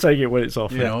offered. You're going to take it when it's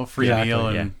offered. Free meal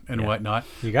and whatnot.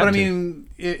 But I mean,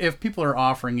 if people are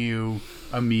offering you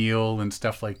a meal and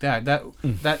stuff like that,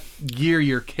 that gear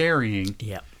you're carrying,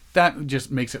 that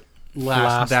just makes it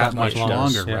last that much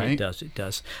longer, right? It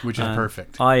does. Which is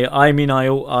perfect. I mean, I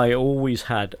always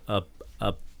had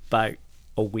about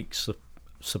a week's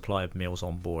supply of meals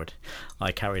on board.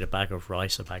 I carried a bag of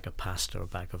rice, a bag of pasta, a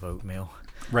bag of oatmeal,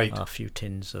 right, a few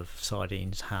tins of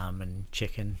sardines, ham and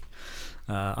chicken.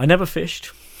 I never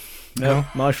fished. No,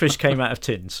 my fish came out of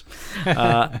tins.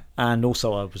 And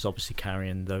also I was obviously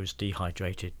carrying those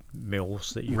dehydrated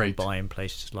meals that you can buy in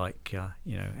places like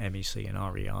MEC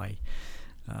and REI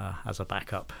as a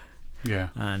backup. Yeah.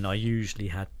 And I usually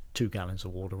had 2 gallons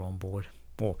of water on board,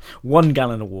 or 1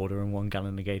 gallon of water and 1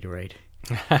 gallon of Gatorade.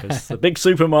 Because the big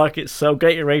supermarkets sell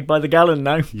Gatorade by the gallon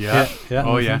now. Yeah.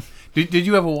 Oh yeah. Did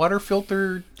you have a water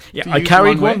filter? Yeah, I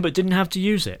carried one, but didn't have to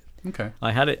use it. Okay.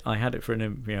 I had it for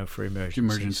for emergencies.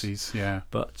 Emergencies, yeah.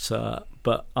 But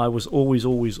I was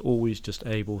always just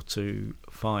able to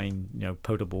find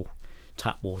potable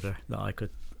tap water that I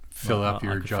could fill up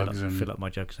your jugs and fill up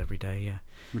my jugs every day. Yeah.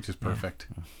 Which is perfect.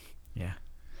 Yeah.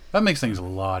 That makes things a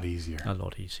lot easier. A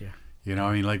lot easier.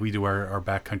 I mean, like we do our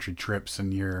backcountry trips,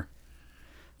 and you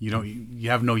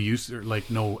have no use or like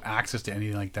no access to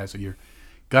anything like that, so you're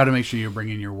got to make sure you're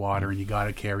bringing your water, and you got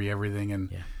to carry everything, and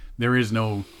there is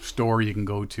no store you can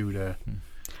go to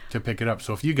pick it up.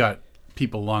 So if you got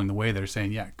people along the way that are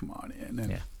saying, "Yeah, come on in,"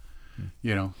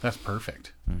 and that's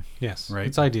perfect. Yes, right.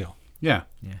 It's ideal. Yeah.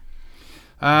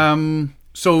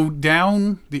 So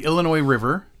down the Illinois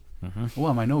River. Well,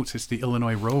 on my notes, it's the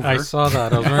Illinois Rover. I saw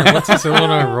that. I was wondering, what's this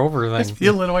Illinois Rover thing? It's the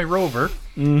Illinois Rover.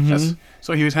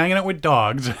 So he was hanging out with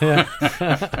dogs. Yeah.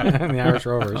 The Irish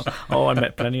Rovers. Oh, I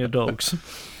met plenty of dogs.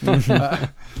 To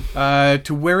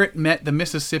where it met the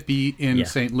Mississippi in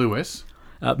St. Louis.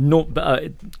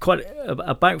 Quite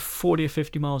about 40 or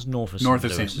 50 miles north of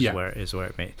St. Louis is where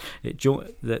it met. It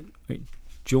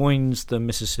joins the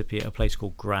Mississippi at a place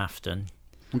called Grafton.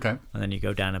 Okay. And then you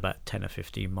go down about 10 or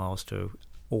 15 miles to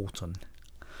Alton,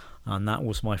 and that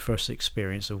was my first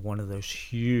experience of one of those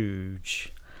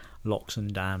huge locks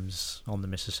and dams on the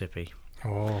Mississippi.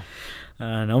 Oh.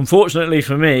 And unfortunately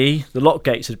for me, the lock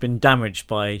gates had been damaged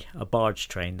by a barge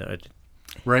train that had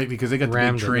because they got the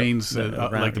big trains,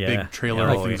 like the big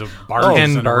trailer things of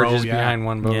barges, 10 barges behind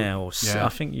one boat. I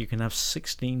think you can have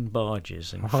 16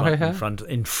 barges in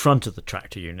front of the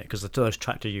tractor unit, because those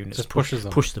tractor units just push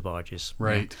the barges.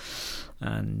 Right.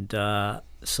 And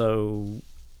so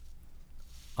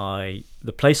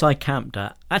the place I camped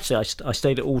at, actually I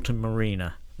stayed at Alton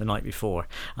Marina the night before,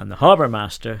 and the harbour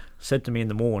master said to me in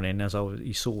the morning, as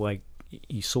he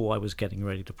saw I was getting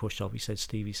ready to push off, he said,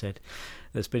 "Steve," he said,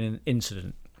 "there's been an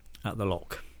incident at the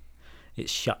lock.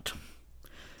 It's shut.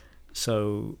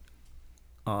 So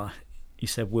he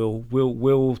said,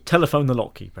 we'll telephone the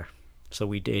lockkeeper." So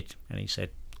we did, and he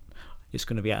said, "It's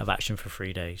going to be out of action for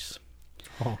 3 days."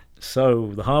 Oh.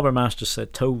 So the harbour master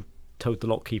told told the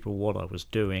lockkeeper what I was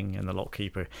doing, and the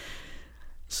lockkeeper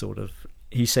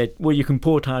he said, well, you can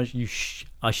portage,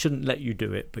 I shouldn't let you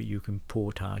do it, but you can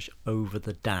portage over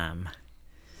the dam.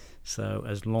 So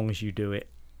as long as you do it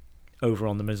over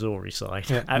on the Missouri side.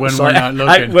 Yeah. When we're not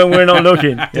looking. When we're not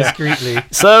looking. Discreetly.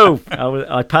 So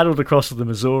I paddled across to the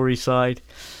Missouri side.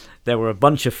 There were a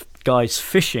bunch of guys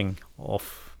fishing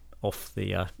off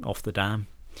the dam,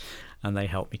 and they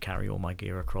helped me carry all my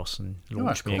gear across and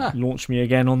launch me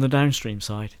again on the downstream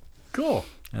side. Cool.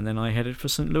 And then I headed for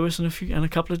St. Louis and a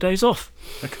couple of days off.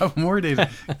 A couple more days. You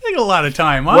take a lot of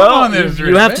time on this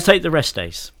you have to take the rest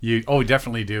days. You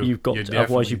definitely do. You've got to,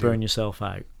 otherwise you burn yourself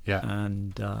out. Yeah.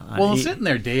 And sitting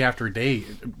there day after day,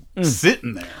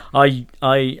 sitting there.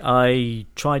 I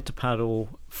tried to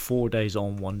paddle 4 days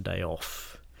on, 1 day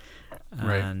off,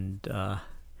 and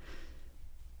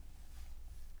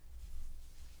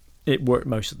it worked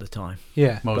most of the time.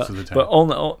 Yeah, most of the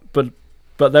time.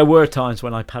 But there were times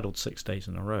when I paddled 6 days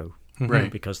in a row,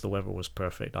 right? Because the weather was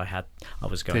perfect. I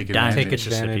was going Take down to advantage.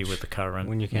 Mississippi with the current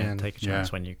when you can. Take a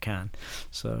chance when you can.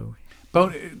 So,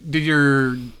 but did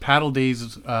your paddle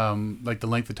days, like the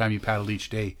length of time you paddled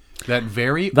each day, that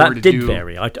vary? That did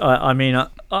vary. I mean,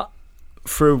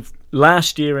 for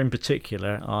last year in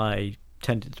particular, I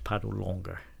tended to paddle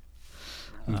longer.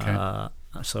 Okay.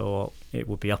 So it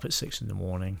would be up at 6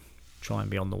 a.m, try and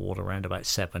be on the water around about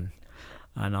 7,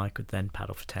 and I could then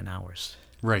paddle for 10 hours.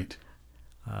 Right.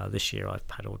 This year I've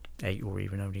paddled 8 or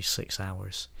even only 6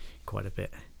 hours, quite a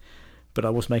bit. But I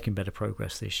was making better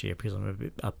progress this year because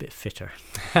I'm a bit fitter.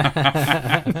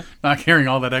 Not carrying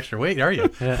all that extra weight, are you?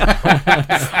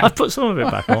 I've put some of it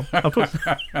back on.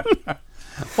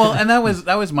 Well, and that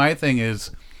was my thing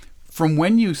is, from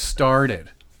when you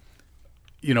started,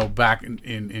 back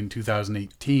in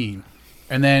 2018,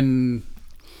 and then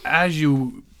as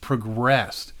you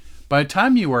progressed, by the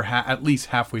time you were at least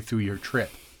halfway through your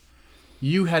trip,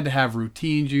 you had to have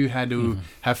routines. You had to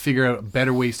have figure out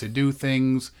better ways to do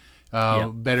things,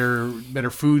 better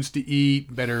foods to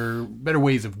eat, better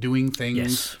ways of doing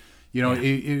things. Yes.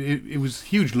 It was a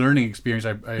huge learning experience.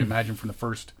 I imagine from the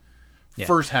first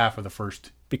half of the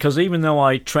first. Because even though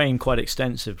I trained quite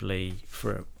extensively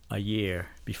for a year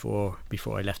before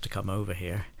I left to come over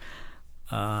here,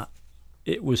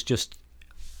 it was just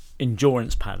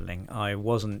endurance paddling. I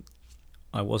wasn't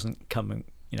coming,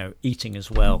 eating as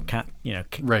well.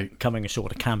 Coming ashore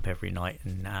to camp every night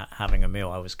and having a meal.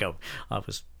 I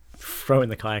was throwing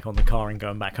the kayak on the car and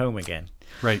going back home again.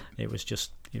 Right. It was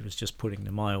just putting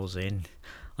the miles in.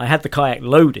 I had the kayak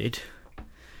loaded,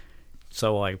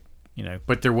 so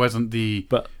But there wasn't the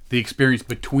experience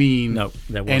between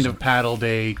end of paddle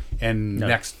day and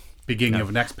beginning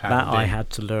of next paddle day. I had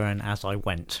to learn as I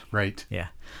went. Right. Yeah.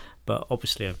 But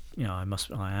obviously, I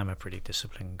am a pretty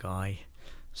disciplined guy,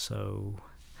 so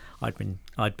I'd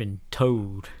been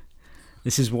told,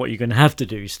 this is what you're going to have to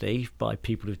do, Steve, by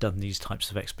people who've done these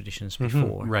types of expeditions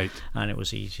before. Right. And it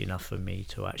was easy enough for me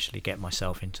to actually get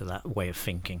myself into that way of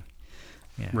thinking.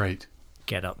 Yeah. Right.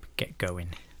 Get up, get going.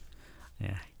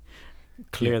 Yeah.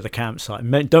 Clear the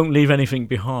campsite. Don't leave anything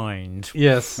behind.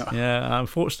 Yes. Yeah.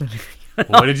 Unfortunately.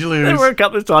 What did you lose? There were a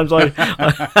couple of times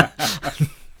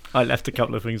I left a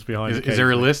couple of things behind. Is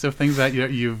there a list of things that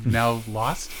you've now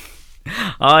lost?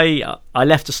 I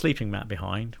left a sleeping mat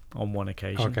behind on one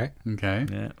occasion. Okay.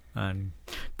 Yeah, and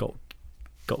got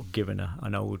given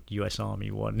an old U.S.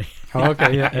 Army one.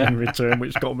 In return,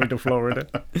 which got me to Florida.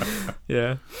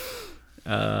 Yeah.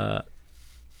 I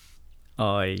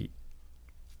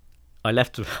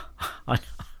left.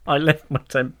 I left my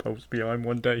tent poles behind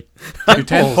one day. Your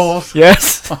tent poles?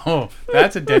 Yes. Oh,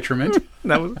 that's a detriment.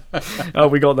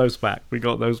 We got those back.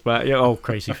 Yeah.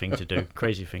 Crazy thing to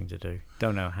do.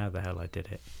 Don't know how the hell I did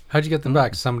it. How'd you get them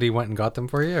back? Somebody went and got them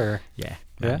for you, or? Yeah.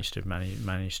 Managed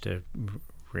to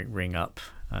ring up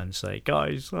and say,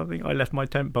 guys, I think I left my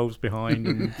tent poles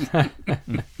behind.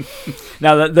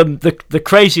 Now, the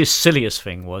craziest, silliest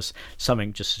thing was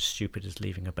something just as stupid as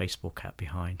leaving a baseball cap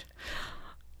behind.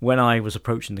 When I was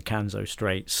approaching the Kanso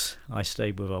Straits, I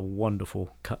stayed with a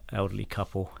wonderful elderly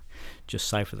couple just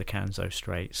south of the Kanso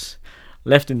Straits.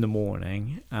 Left in the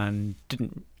morning and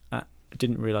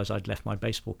didn't realise I'd left one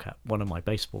of my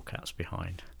baseball caps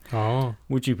behind. Oh.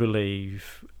 Would you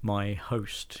believe my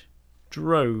host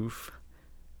drove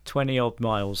 20 odd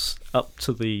miles up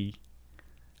to the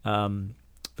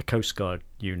Coast Guard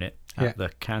unit at the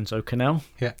Kanso Canal?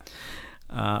 Yeah.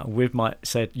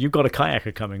 said, you've got a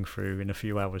kayaker coming through in a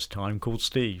few hours' time called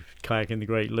Steve, kayaking the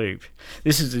Great Loop.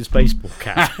 This is his baseball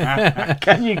cap.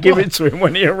 Can you give it to him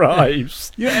when he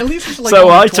arrives? Yeah, at least it's like So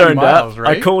only I 20 turned miles, up.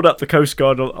 right? I called up the Coast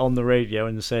Guard on the radio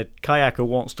and said, kayaker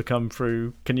wants to come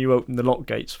through. Can you open the lock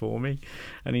gates for me?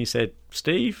 And he said,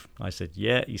 Steve? I said,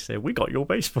 yeah. He said, we got your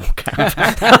baseball cap.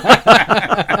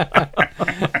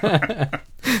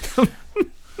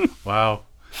 Wow.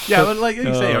 Yeah, but like you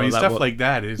say, I mean, that stuff was- like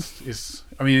that is.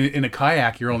 I mean, in a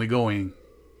kayak, you're only going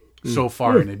so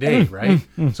far in a day, right?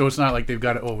 So it's not like they've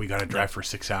got to. Oh, we got to drive for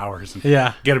 6 hours and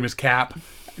Yeah. get him his cap.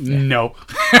 No.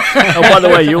 Oh, by the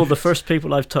way, you're the first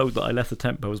people I've told that I left the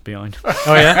tent poles behind.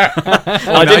 Oh yeah.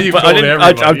 I now you've told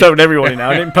everybody. I've told everybody now.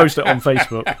 I didn't post it on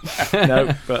Facebook.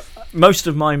 No, but most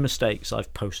of my mistakes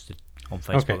I've posted on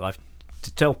Facebook. Okay. I've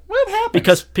to tell What happens?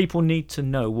 because people need to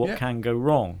know what Yeah. can go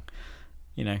wrong.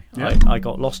 You know, Yeah. I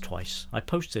got lost twice. I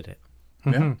posted it.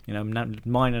 Yeah. You know,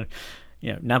 minor,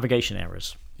 navigation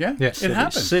errors. Yeah. Yes. It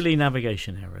happens. Silly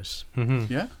navigation errors.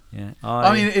 Yeah. Yeah,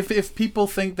 I mean, if people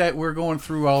think that we're going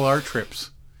through all our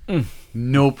trips,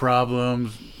 no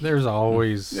problems. There's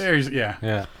always. There's Yeah.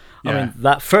 Yeah. I mean,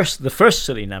 the first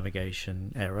silly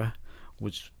navigation error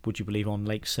was, would you believe, on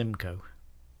Lake Simcoe,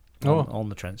 on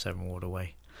the Trent Severn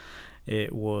Waterway.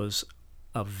 It was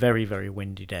a very, very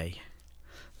windy day,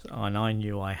 and I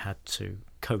knew I had to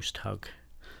coast hug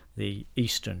the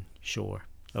eastern shore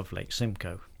of Lake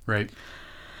Simcoe. Right.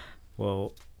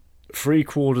 Well,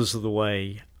 3/4 of the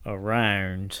way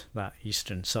around that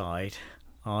eastern side,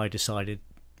 I decided,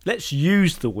 let's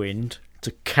use the wind to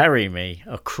carry me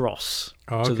across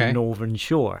to the northern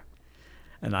shore.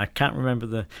 And I can't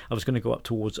remember I was going to go up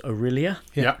towards Aurelia.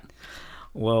 Yeah.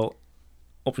 Well,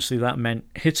 obviously that meant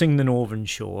hitting the northern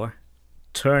shore,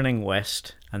 turning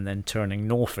west, and then turning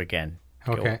north again.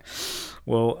 Okay.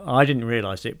 Well, I didn't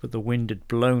realise it, but the wind had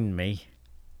blown me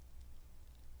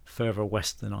further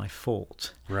west than I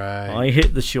thought. Right. I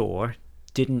hit the shore,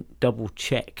 didn't double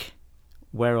check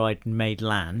where I'd made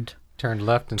land, Turned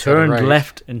left instead of right. turned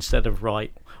left instead of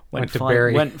right, Went to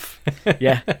Barry.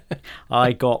 Yeah,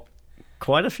 I got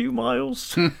quite a few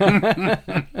miles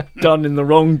done in the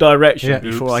wrong direction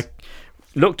before I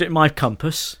looked at my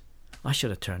compass. I should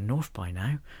have turned north by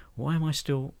now. Why am I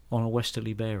still on a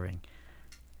westerly bearing?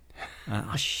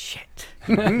 Shit.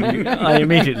 I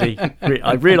immediately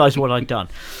I realised what I'd done.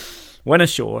 Went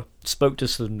ashore, spoke to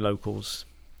some locals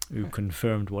who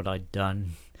confirmed what I'd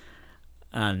done,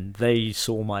 and they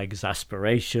saw my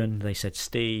exasperation. They said,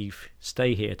 Steve,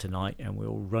 stay here tonight and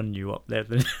we'll run you up there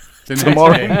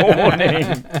tomorrow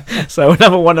morning. So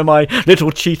another one of my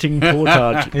little cheating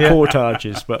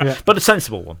portages, but a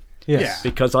sensible one. Yes. Yeah.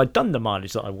 Because I'd done the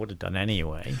mileage that I would have done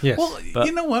anyway. Yes. Well, But-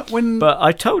 you know what? But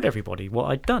I told everybody what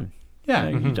I'd done. Yeah.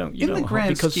 You know, you don't, In the don't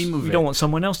grand because scheme of you it. don't want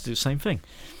someone else to do the same thing.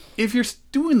 If you're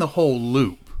doing the whole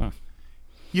loop,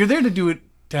 you're there to do it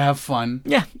to have fun.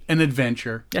 Yeah. An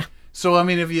adventure. Yeah. So, I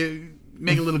mean, if you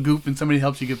make a little goof and somebody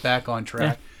helps you get back on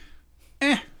track,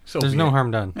 so There's be no it.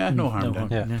 harm done. No harm No done.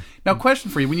 harm. Yeah. Now, question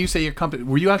for you: when you say your compass,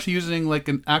 were you actually using like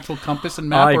an actual compass and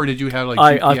map, or did you have like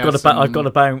I've got GPS I've got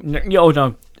a bow. Oh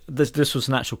no, this was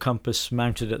an actual compass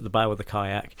mounted at the bow of the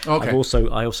kayak. Okay. I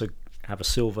also have a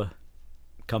silver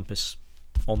compass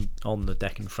on the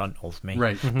deck in front of me.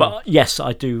 Right. But yes,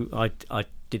 I do. I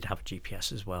did have a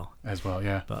GPS as well. as well?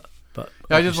 Yeah. But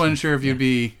I just wasn't sure if you'd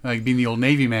be like being the old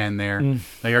Navy man there.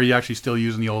 Like, are you actually still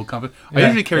using the old compass? I Yeah.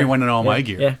 usually carry one in all my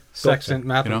gear. Yeah. Sextant,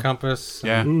 map, You know? and compass.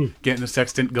 Yeah. Getting the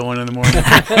sextant going in the morning.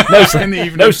 in the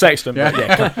evening. No sextant. Yeah. But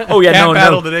yeah. Oh yeah. Can't no.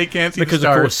 paddle today. Can't see Because the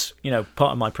of stars. course,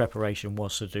 part of my preparation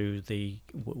was to do the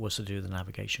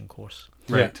navigation course,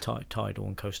 Right. tidal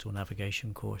and coastal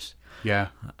navigation course. Yeah.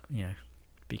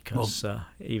 Because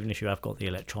even if you have got the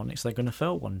electronics, they're going to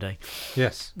fail one day.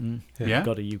 Yes. Yeah.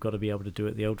 You've got to be able to do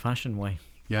it the old-fashioned way.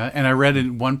 Yeah. And I read at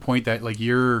one point that like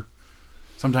you're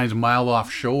sometimes a mile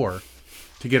offshore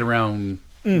to get around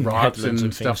rocks Headlands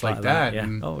and things stuff like that. Yeah.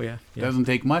 And Oh yeah. it doesn't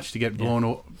take much to get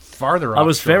blown farther. I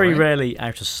was offshore, very right? rarely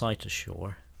out of sight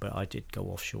ashore, but I did go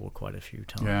offshore quite a few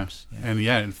Yeah. times. And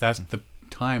if that's the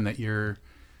time that your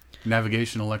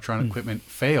navigation electronic equipment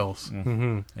fails,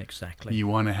 Exactly. you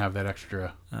want to have that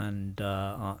extra. And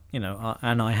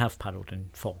and I have paddled in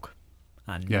fog,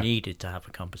 and Yeah. needed to have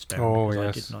a compass bearing. Oh,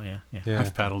 because yes. I did not. Yeah. Yeah.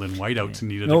 I've paddled in whiteouts and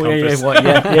needed a Oh compass.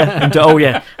 yeah. And, oh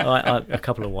yeah. A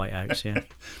couple of whiteouts. Yeah.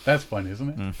 That's fun,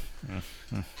 isn't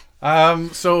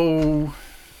it? So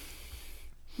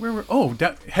where were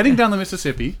heading down the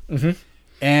Mississippi,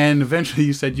 and eventually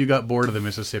you said you got bored of the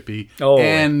Mississippi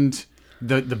and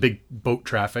the big boat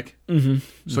traffic.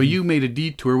 So you made a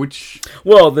detour, which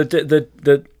Well,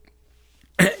 the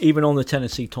even on the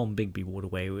Tennessee Tom Bigby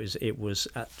waterway, it was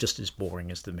just as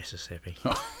boring as the Mississippi.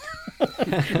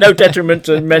 No detriment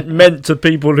meant to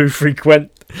people who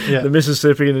frequent the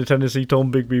Mississippi and the Tennessee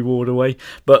Tom Bigby waterway,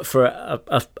 but for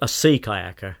a sea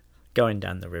kayaker, going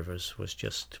down the rivers was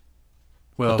just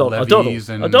a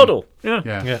doddle.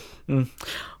 Yeah.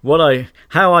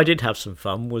 How I did have some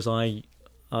fun was I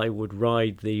would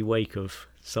ride the wake of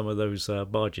some of those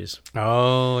barges.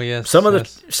 Oh yes. Some of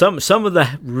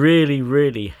the really,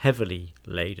 really heavily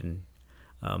laden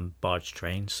barge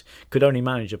trains could only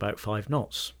manage about 5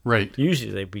 knots. Right.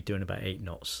 Usually they'd be doing about 8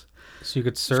 knots. So you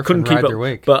could surf and ride their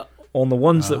wake. But on the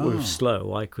ones that were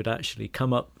slow, I could actually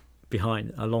come up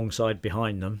alongside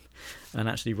behind them and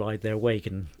actually ride their wake.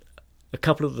 And a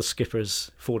couple of the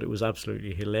skippers thought it was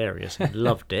absolutely hilarious and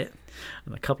loved it.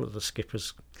 And a couple of the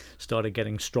skippers started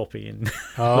getting stroppy and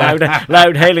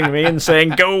loud hailing me and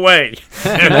saying, "Go away."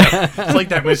 It's like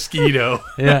that mosquito.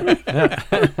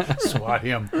 Yeah. Swat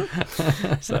him.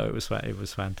 So it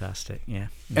was fantastic, yeah.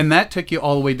 And that took you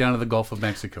all the way down to the Gulf of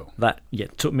Mexico. That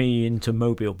took me into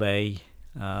Mobile Bay,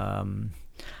 and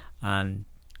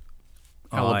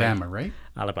Alabama, right?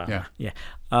 Alabama, yeah.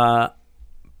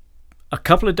 A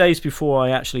couple of days before I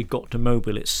actually got to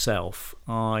Mobile itself,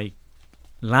 I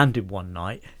landed one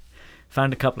night,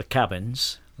 found a couple of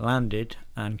cabins, landed,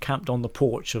 and camped on the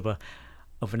porch of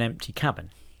an empty cabin.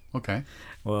 Okay.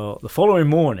 Well, the following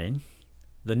morning,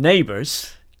 the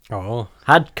neighbours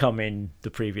had come in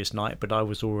the previous night, but I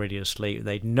was already asleep.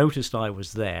 They'd noticed I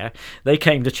was there. They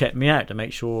came to check me out to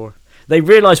make sure. They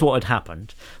realised what had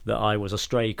happened, that I was a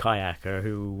stray kayaker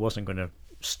who wasn't going to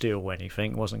steal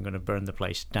anything, wasn't going to burn the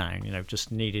place down,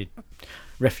 just needed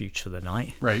refuge for the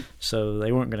night. Right. So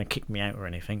they weren't going to kick me out or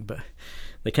anything, but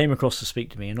they came across to speak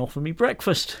to me and offer me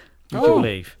breakfast. Would you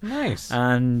believe? Nice.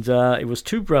 And it was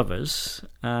 2 brothers,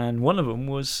 and one of them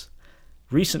was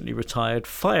recently retired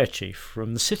fire chief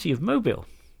from the city of Mobile.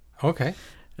 Okay.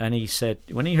 And he said,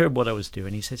 when he heard what I was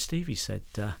doing, he said, "Steve," he said,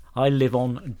 "I live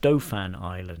on Dauphin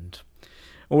Island.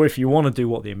 Or if you want to do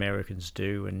what the Americans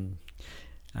do and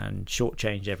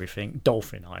shortchange everything,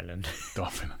 Dolphin Island."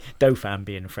 Dauphin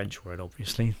being a French word,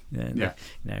 obviously.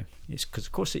 It's because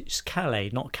of course it's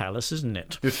Calais, not Callous, isn't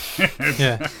it?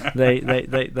 Yeah.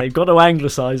 They've got to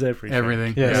anglicise everything.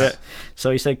 Everything. Yes. Yeah.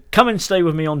 So he said, "Come and stay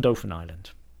with me on Dauphin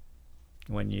Island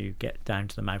when you get down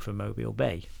to the mouth of Mobile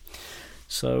Bay."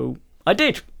 So I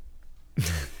did.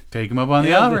 Take him up on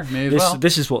the offer. May as well.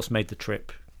 This is what's made the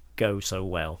trip go so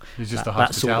well. It's just the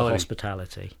that sort of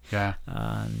hospitality. hospitality. Yeah.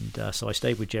 And so I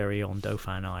stayed with Jerry on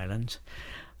Dauphin Island,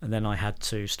 and then I had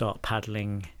to start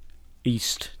paddling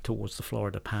east towards the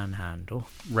Florida Panhandle.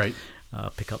 Right.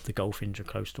 Pick up the Gulf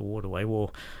Intracoastal Waterway.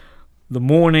 Well, the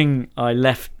morning I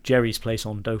left Jerry's place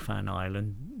on Dauphin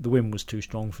Island, the wind was too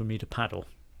strong for me to paddle.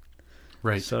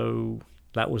 Right. So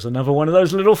that was another one of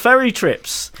those little ferry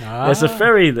trips. There's a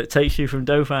ferry that takes you from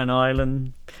Dauphin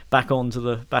Island back onto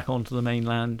the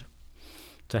mainland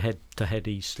to head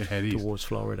east towards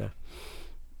Florida.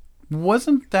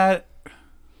 Wasn't that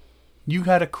you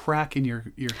had a crack in your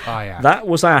kayak? That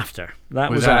was after.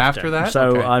 Was that after that?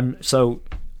 So okay.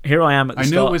 Here I am at the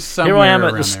start. I knew it was somewhere Here I am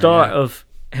at the start there, yeah. of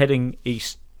heading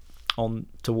east on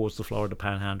towards the Florida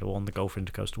Panhandle on the Gulf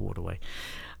Intracoastal Waterway,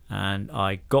 and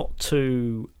I got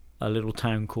to a little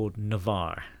town called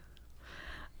Navarre,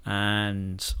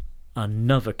 and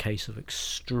another case of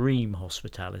extreme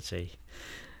hospitality.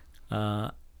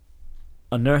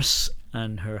 A nurse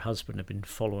and her husband had been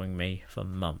following me for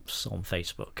months on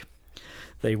Facebook.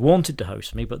 They wanted to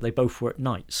host me, but they both worked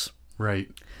nights.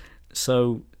 Right.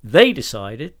 So they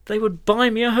decided they would buy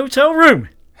me a hotel room.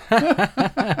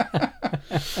 Gotta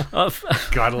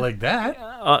like that.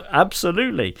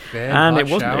 Absolutely. And it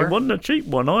wasn't a cheap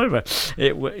one either.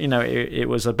 It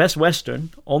was a Best Western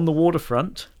on the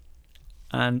waterfront,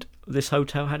 and this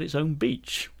hotel had its own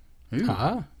beach.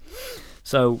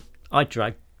 So I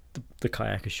dragged the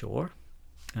kayak ashore,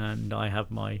 and I have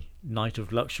my night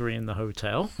of luxury in the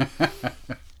hotel.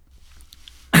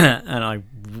 And I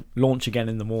launch again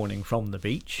in the morning from the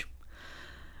beach.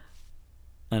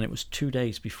 And it was 2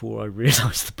 days before I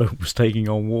realised the boat was taking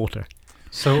on water.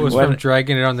 So it was from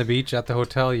dragging it on the beach at the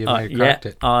hotel you might have cracked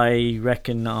it? I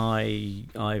reckon I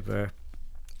either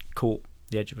caught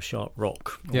the edge of a sharp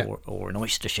rock or an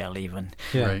oyster shell even.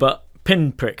 Yeah. Right. But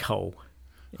pinprick hole.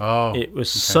 Oh. It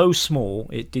was so small,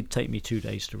 it did take me 2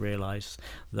 days to realise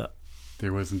that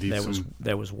there was indeed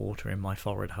there was water in my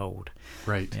forward hold.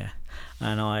 Right. Yeah.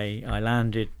 And I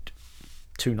landed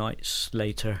 2 nights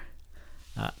later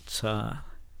at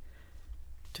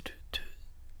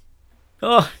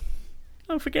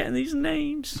I'm forgetting these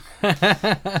names.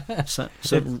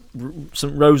 St.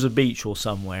 Rosa Beach or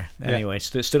somewhere. Anyway,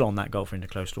 still on that Gulf Inter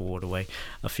Coastal Waterway,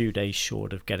 a few days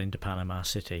short of getting to Panama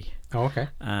City. Oh, okay.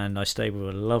 And I stayed with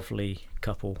a lovely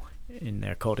couple in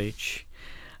their cottage.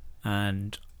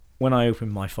 And when I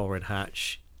opened my forward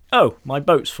hatch, my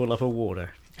boat's full up of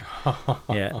water.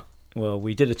 Yeah. Well,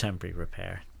 we did a temporary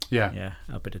repair. Yeah.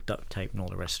 A bit of duct tape and all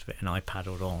the rest of it, and I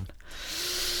paddled on.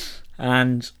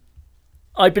 And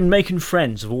I've been making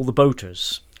friends of all the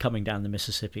boaters coming down the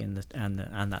Mississippi and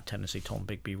that Tennessee Tom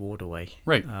Bigby waterway.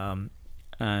 Right.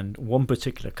 And one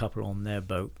particular couple on their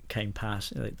boat came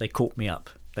past. They caught me up.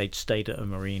 They'd stayed at a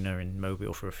marina in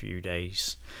Mobile for a few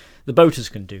days. The boaters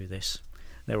can do this.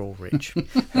 They're all rich.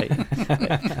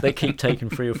 They keep taking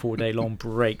 3 or 4 day long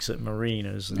breaks at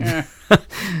marinas. And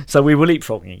so we were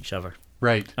leapfrogging each other.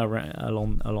 Right.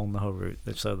 Along the whole route.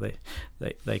 So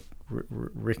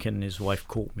Rick and his wife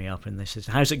caught me up and they said,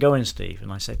 "How's it going, Steve?" And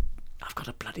I said, "I've got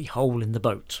a bloody hole in the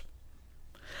boat."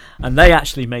 And they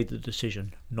actually made the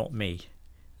decision, not me.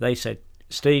 They said,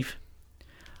 "Steve,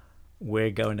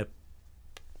 we're going to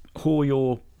haul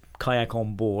your kayak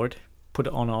on board, put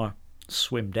it on our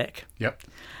swim deck. Yep.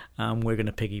 And we're going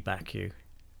to piggyback you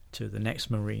to the next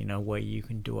marina where you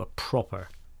can do a proper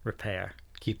repair.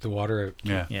 Keep the water out."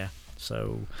 Yeah. Yeah.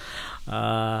 So,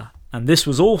 and this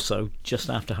was also just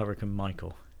after Hurricane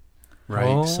Michael. Right.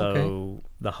 Oh, So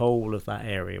the whole of that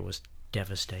area was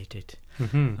devastated.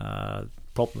 Mm-hmm.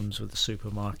 Problems with the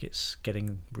supermarkets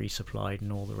getting resupplied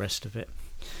and all the rest of it.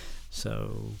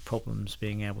 So problems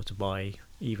being able to buy,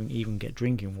 even get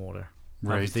drinking water.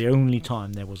 That was the only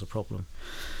time there was a problem.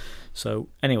 So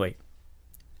anyway,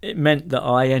 it meant that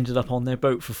I ended up on their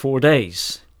boat for 4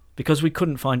 days because we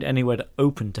couldn't find anywhere to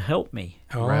open to help me.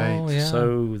 Oh, Right. yeah.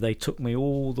 So they took me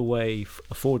all the way,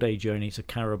 a 4-day journey to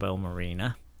Carabel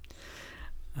Marina.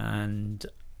 And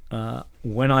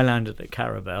when I landed at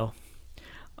Carabel,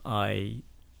 I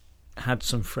had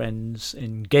some friends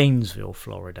in Gainesville,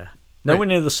 Florida. Nowhere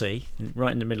near the sea,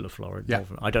 right in the middle of Florida. Yeah.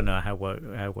 I don't know how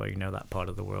well you know that part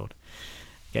of the world.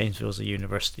 Gainesville's a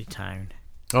university town.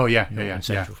 Oh yeah. In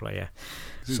Central Florida.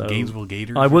 So Gainesville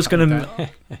Gators. I was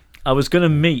going to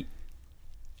meet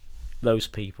those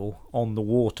people on the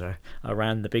water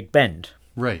around the Big Bend.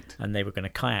 Right. And they were going to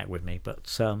kayak with me,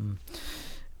 but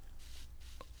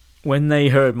when they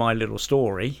heard my little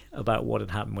story about what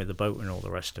had happened with the boat and all the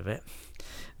rest of it,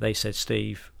 they said,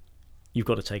 "Steve, you've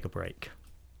got to take a break."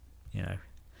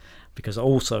 Because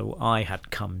also I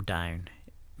had come down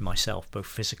myself, both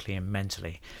physically and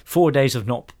mentally. 4 days of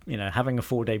not, having a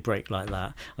 4-day break like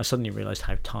that, I suddenly realised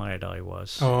how tired I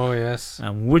was. Oh, yes.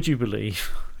 And would you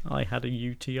believe I had a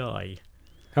UTI?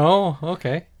 Oh,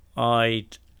 okay.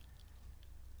 I'd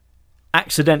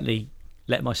accidentally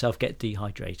let myself get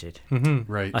dehydrated.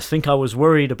 Mm-hmm. Right. I think I was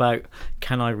worried about,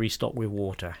 can I restock with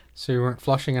water? So you weren't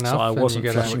flushing enough? So I wasn't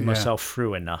you gotta- flushing myself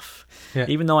through enough. Yeah.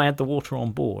 Even though I had the water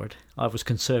on board, I was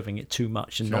conserving it too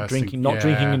much and not Just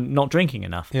drinking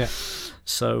enough. Yeah.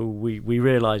 So we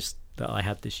realised that I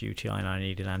had this UTI and I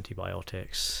needed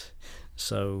antibiotics.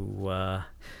 So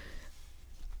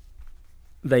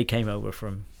they came over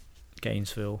from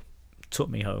Gainesville, took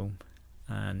me home,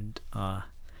 and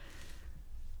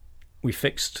we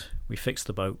fixed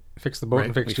the boat. Fix the boat Right.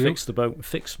 and fixed We you? fixed the boat and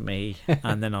fixed me,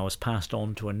 and then I was passed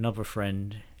on to another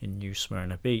friend in New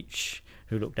Smyrna Beach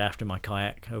who looked after my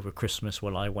kayak over Christmas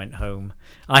while I went home.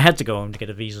 I had to go home to get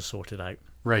a visa sorted out.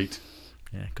 Right.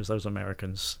 Yeah, because those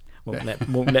Americans won't let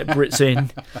Brits in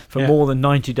for Yeah. more than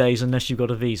 90 days unless you've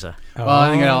got a visa. Well, I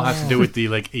think it all has to do with the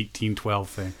 1812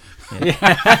 thing.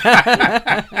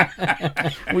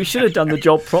 We should have done the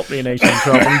job properly in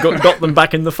 1812 and got them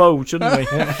back in the fold, shouldn't we?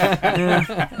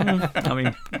 Yeah. I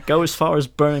mean, go as far as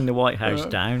burning the White House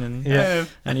down, and Yeah.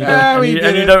 and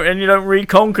you don't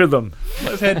reconquer them.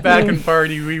 Let's head back and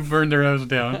party. We burned their house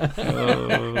down.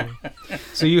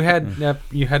 So you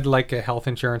had like a health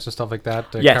insurance and stuff like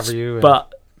that to Yes, cover you? And...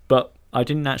 but I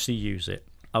didn't actually use it.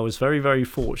 I was very, very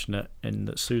fortunate in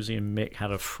that Susie and Mick had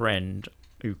a friend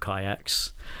who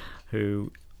kayaks,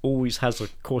 who always has a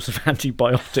course of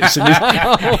antibiotics in his,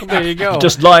 Oh, there you go.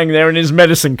 just lying there in his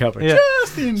medicine cupboard. Yeah.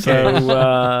 Just in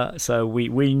case. So we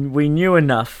knew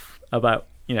enough about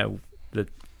that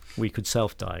we could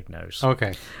self-diagnose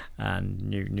Okay. and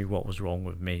knew what was wrong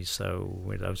with me. So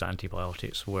with those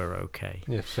antibiotics were okay.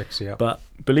 Yeah, fix you up. But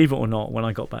believe it or not, when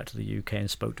I got back to the UK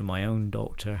and spoke to my own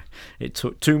doctor, it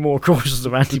took 2 more courses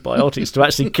of antibiotics to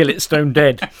actually kill it stone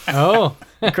dead. Oh.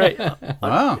 Great.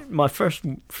 Wow. My first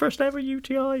ever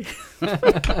UTI.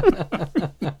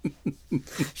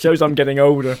 Shows I'm getting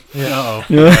older. Uh-oh.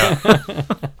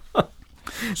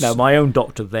 No, my own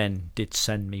doctor then did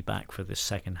send me back for the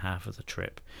second half of the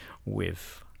trip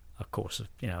with a course of,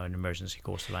 an emergency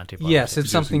course of antibiotics. Yes, it's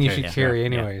Just something in you should case. carry Yeah.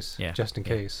 anyways, Yeah. just in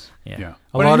case. Yeah. A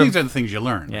But lot these of- are the things you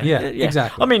learn. Yeah,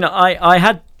 exactly. I mean, I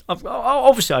had.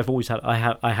 Obviously, I've always had.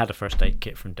 I had a first aid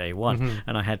kit from day one,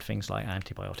 and I had things like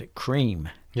antibiotic cream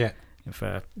Yeah.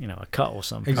 for a cut or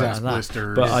something Exactly. like that.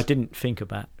 Blisters. But I didn't think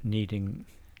about needing.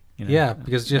 Yeah,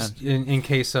 because just in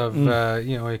case of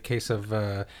a case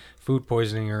of food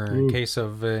poisoning or in case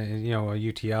of a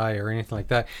UTI or anything like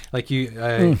that. Like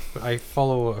I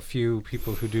follow a few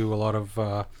people who do a lot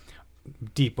of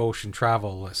deep ocean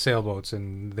travel, sailboats,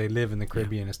 and they live in the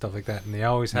Caribbean and stuff like that. And they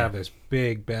always have this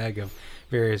big bag of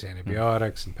various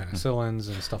antibiotics and penicillins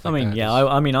and stuff like that.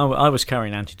 I was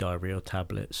carrying anti-diarrheal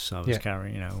tablets. I was Yeah.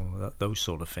 carrying, those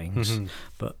sort of things,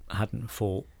 but hadn't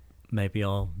thought maybe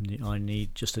I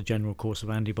need just a general course of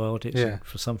antibiotics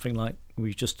for something like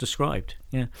we just described.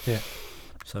 Yeah. Yeah.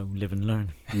 So live and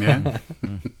learn Yeah.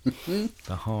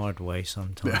 the hard way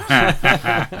sometimes.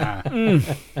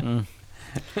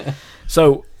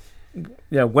 So,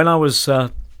 when I was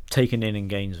taken in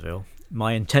Gainesville,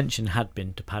 my intention had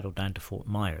been to paddle down to Fort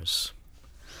Myers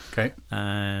Okay.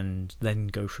 and then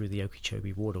go through the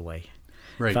Okeechobee Waterway.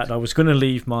 Right. In fact, I was going to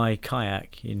leave my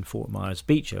kayak in Fort Myers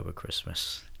Beach over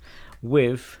Christmas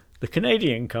with the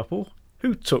Canadian couple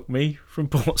who took me from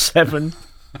Port 7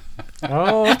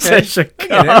 Oh, to okay.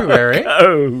 Chicago. everywhere, eh?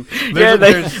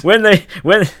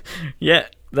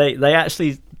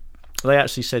 They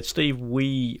actually said, Steve,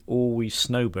 we always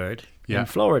snowbird in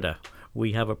Florida.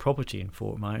 We have a property in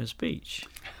Fort Myers Beach.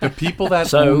 The people that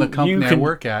So own the company you I can-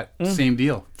 work at, same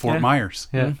deal. Fort Yeah. Myers.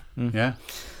 Yeah. Yeah.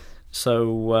 So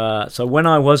when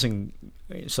I was in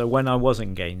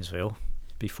Gainesville,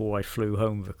 before I flew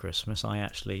home for Christmas, I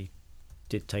actually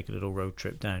did take a little road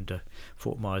trip down to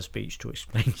Fort Myers Beach to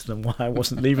explain to them why I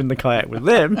wasn't leaving the kayak with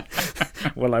them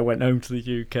when I went home to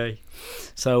the UK.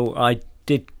 So I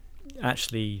did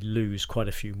actually lose quite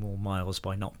a few more miles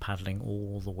by not paddling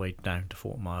all the way down to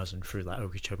Fort Myers and through that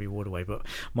Okeechobee Waterway. But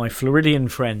my Floridian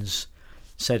friends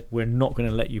said, we're not going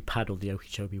to let you paddle the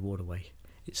Okeechobee Waterway.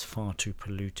 It's far too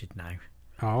polluted now.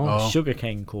 Oh.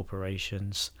 Sugarcane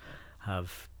corporations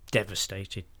have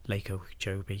devastated Lake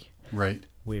Okeechobee Right.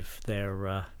 with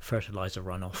their fertilizer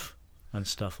runoff and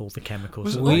stuff, all the chemicals.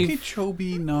 Was We've-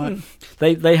 Okeechobee not?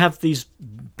 They have these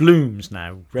blooms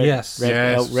now, red Yes. elk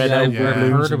Yeah, elk yeah.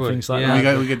 blooms Heard and about things it, like yeah.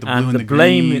 that. We get the blue And and the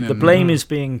green. blame is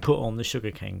being put on the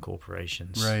sugarcane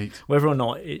corporations. Right. Whether or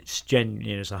not it's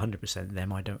it's 100%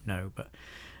 them, I don't know, but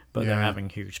they're Yeah. having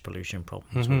huge pollution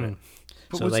problems with it.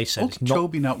 But So was they said it's not.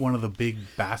 Okeechobee not one of the big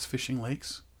bass fishing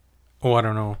lakes? Oh, I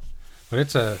don't know, but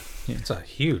it's a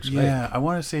huge lake. Yeah, I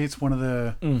want to say it's one of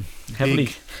the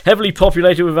Heavily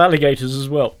populated with alligators as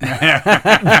well.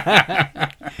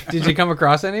 Did you come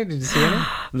across any? Did you see any?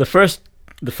 The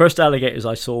first alligators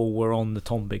I saw were on the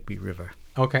Tom Bigby River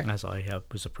Okay. as I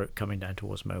was coming down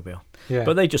towards Mobile. Yeah.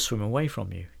 But they just swim away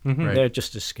from you. Right. They're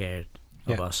just as scared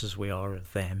of Yeah. us as we are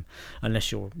of them,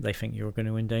 unless they think you're going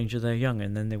to endanger their young,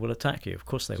 and then they will attack you. Of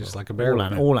course they Just will. like a bear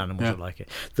would. All animals Yeah. are like it.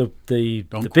 The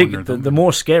Don't big corner them. the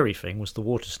more scary thing was the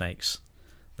water snakes,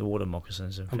 the water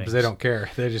moccasins and things. Because they don't care.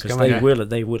 They just Because come they in.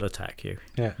 they will attack you.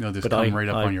 Yeah. No, just But come right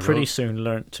up I on your pretty road. soon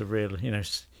learnt to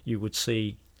you would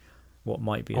see what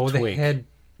might be a Oh, twig. the head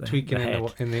the- tweaking the in head.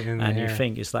 the and you hair.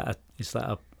 think, is that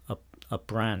a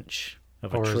branch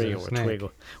of Or a is tree it a or a snake?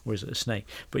 twig, or is it a snake?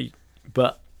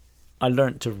 But I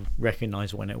learnt to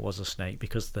recognise when it was a snake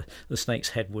because the snake's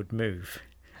head would move,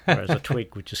 whereas a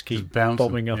twig would just keep Just bouncing,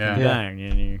 bobbing up yeah. and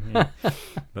Yeah. down.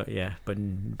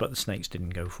 But the snakes didn't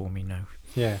go for me, no.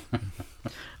 Yeah.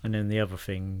 And then the other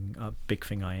thing, a big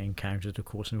thing I encountered, of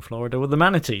course, in Florida were the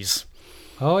manatees.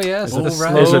 Oh yes. Oh, the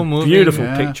right. There's a slow-moving- beautiful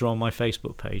Yeah. picture on my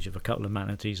Facebook page of a couple of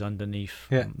manatees underneath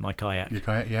Yeah. my kayak. Your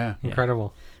kayak, yeah.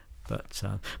 Incredible. But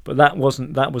that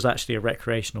was actually a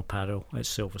recreational paddle at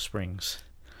Silver Springs.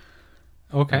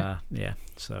 Okay.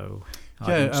 So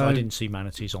Yeah, I didn't see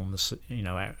manatees on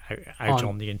out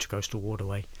on the intercoastal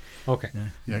waterway. Okay.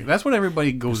 Yeah, that's what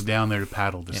everybody goes down there to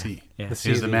paddle to see. Yeah. To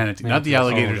see Is the the manatee, not the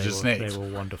manatees. alligators, they or were- snakes. They were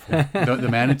wonderful. The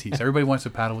manatees. Everybody wants to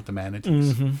paddle with the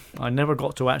manatees. I never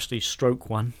got to actually stroke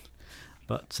one,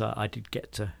 but I did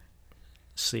get to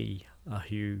see a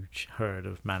huge herd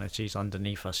of manatees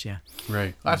underneath us. Yeah,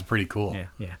 Right. That's pretty cool.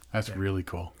 yeah. That's really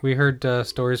cool. We heard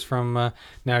stories from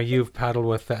now you've paddled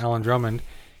with Alan Drummond.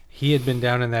 He had been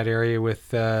down in that area with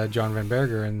John Van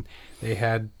Berger, and they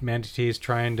had manatees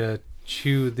trying to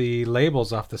chew the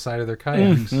labels off the side of their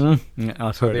kayaks. Yeah,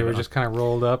 I've So heard they of were it. just kind of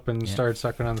rolled up and Yeah. started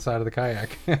sucking on the side of the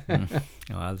kayak.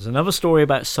 There's another story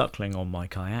about suckling on my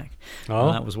kayak. Oh.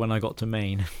 And that was when I got to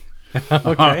Maine.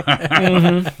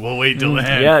 Okay. We'll wait till the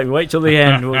end. Yeah, wait till the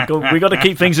end. We got to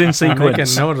keep things in Make a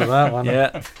sequence. note of that one.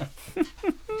 Yeah.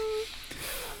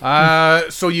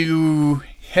 So you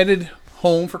headed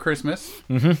home for Christmas,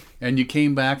 Mm-hmm. and you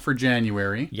came back for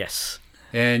January, Yes.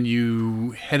 and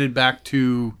you headed back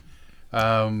to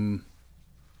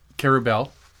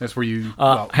Carabel. That's where you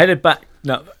Headed back.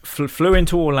 No, flew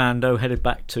into Orlando. Headed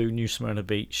back to New Smyrna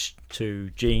Beach to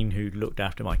Jean, who looked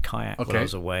after my kayak while I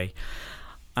was away,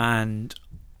 and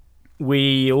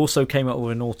we also came up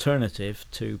with an alternative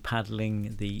to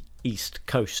paddling the east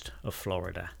coast of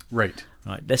Florida. Right.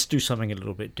 Right, let's do something a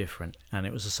little bit different, and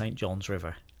it was the St. Johns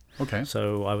River. Okay.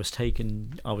 So I was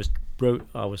taken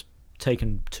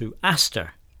to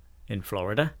Astor in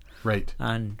Florida Right.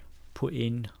 and put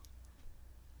in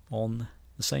on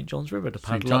the St. Johns River to St.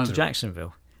 paddle Johns up to River.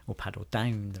 Jacksonville, or paddle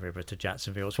down the river to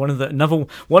Jacksonville. It's one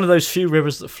of those few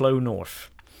rivers that flow north.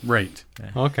 Right.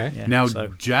 Okay. Yeah, Now, so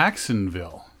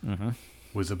Jacksonville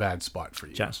was a bad spot for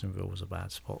you. Jacksonville was a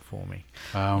bad spot for me.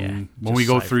 When just we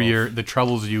go south through of- the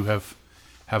troubles you have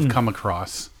come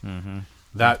across,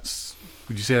 that's.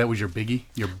 Would you say that was your biggie?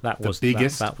 That was the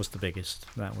biggest. That was the biggest.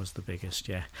 That was the biggest.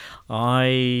 Yeah,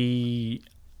 I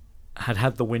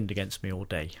had the wind against me all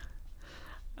day,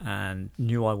 and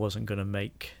knew I wasn't going to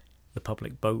make the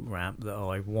public boat ramp that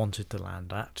I wanted to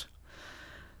land at,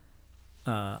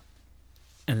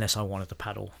 unless I wanted to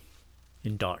paddle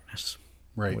in darkness,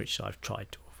 Right. which I've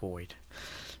tried to avoid.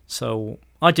 So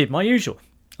I did my usual.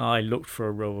 I looked for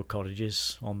a row of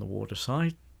cottages on the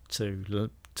waterside to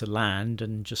land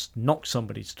and just knock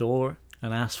somebody's door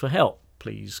and ask for help.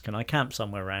 Please, can I camp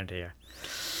somewhere around here?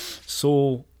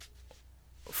 Saw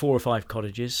 4 or 5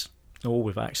 cottages, all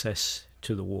with access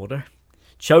to the water.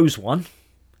 Chose one,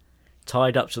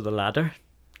 tied up to the ladder,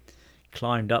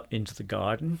 climbed up into the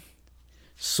garden,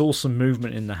 saw some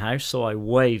movement in the house, so I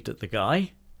waved at the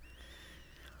guy,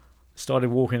 started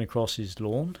walking across his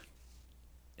lawn.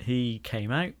 He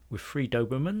came out with 3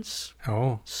 Dobermans,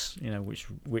 Oh.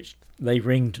 which they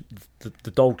ringed.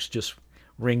 The dogs just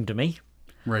ringed me.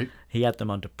 Right. He had them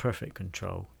under perfect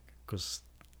control because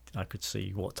I could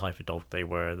see what type of dog they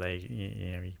were. They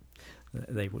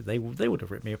would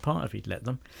have ripped me apart if he'd let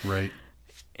them. Right.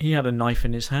 He had a knife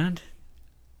in his hand,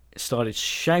 started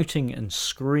shouting and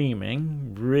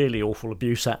screaming really awful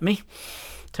abuse at me.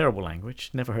 Terrible language.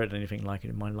 Never heard anything like it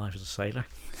in my life as a sailor.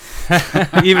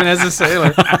 Even as a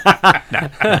sailor.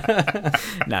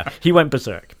 No, he went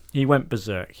berserk. He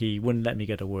wouldn't let me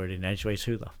get a word in edgeways.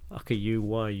 Who the fuck are you?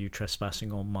 Why are you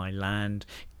trespassing on my land?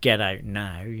 Get out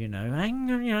now,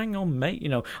 Hang on, mate.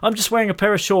 I'm just wearing a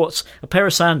pair of shorts, a pair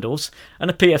of sandals, and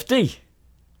a PFD.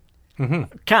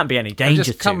 Can't be any danger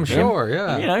Just to come him. ashore,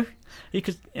 yeah. He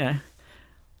could,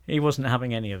 he wasn't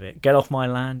having any of it. Get off my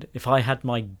land. If I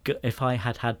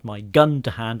had had my gun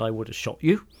to hand, I would have shot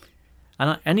you.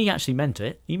 And he actually meant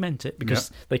it. He meant it because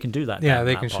they can do that. Yeah, down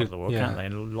they that can part shoot. of the world, Yeah. can't they?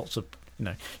 And lots of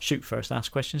shoot first,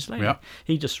 ask questions later. Yeah.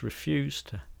 He just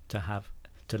refused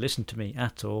to listen to me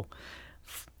at all.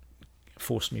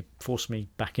 Forced me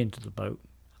back into the boat.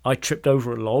 I tripped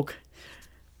over a log,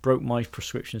 broke my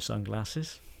prescription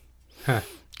sunglasses. Huh.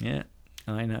 Yeah,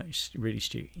 I know, it's really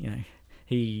stupid.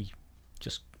 He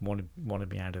just wanted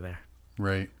me out of there,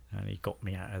 Right. and he got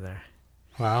me out of there.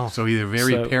 Wow. So either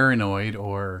very So- paranoid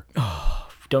or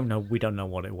We don't know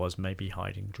what it was. Maybe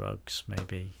hiding drugs.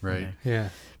 Maybe. Right. Yeah.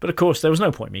 But of course, there was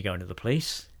no point in me going to the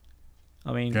police.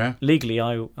 I mean, Yeah. legally,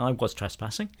 I was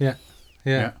trespassing. Yeah.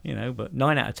 Yeah. But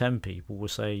 9 out of 10 people will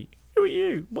say, "Who are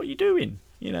you? What are you doing?"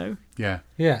 yeah.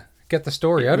 Yeah. Get the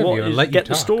story out of What you and is- let you get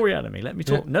talk. the story out of me. Let me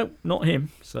talk. Yeah. Nope, not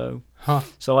him. So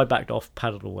I backed off,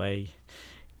 paddled away,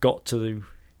 got to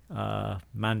the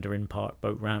Mandarin Park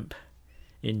boat ramp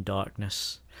in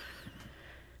darkness.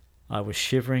 I was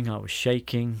shivering. I was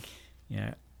shaking.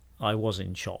 I was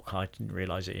in shock. I didn't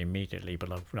realise it immediately, but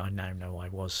I now know I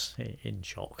was in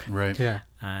shock. Right. Yeah.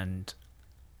 And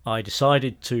I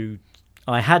decided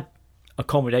I had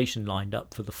accommodation lined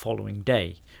up for the following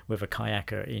day with a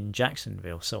kayaker in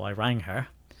Jacksonville. So I rang her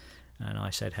and I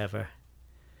said, Heather,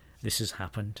 this has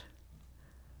happened.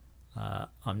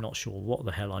 I'm not sure what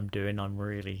the hell I'm doing.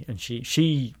 And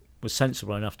she was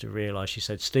sensible enough to realise. She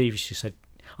said, Steve,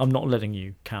 I'm not letting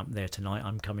you camp there tonight.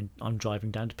 I'm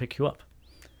driving down to pick you up.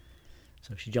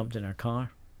 So she jumped in her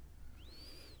car,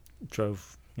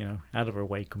 drove, out of her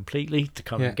way completely to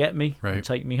come and get me and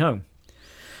take me home.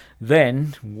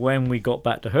 Then, when we got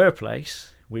back to her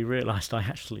place, we realised I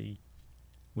actually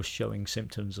was showing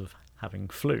symptoms of having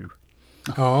flu.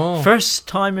 Oh. First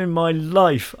time in my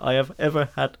life I have ever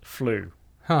had flu.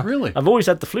 Huh. Really? I've always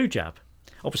had the flu jab.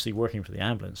 obviously working for the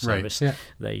ambulance Right. service,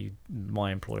 Yeah.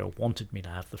 my employer wanted me to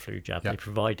have the flu jab. Yeah. They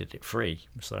provided it free.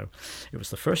 So it was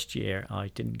the first year I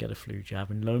didn't get a flu jab,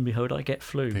 and lo and behold, I get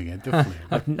flu. They get the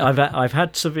flu. I've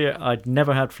had severe. I'd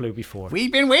never had flu before.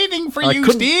 We've been waiting for I you,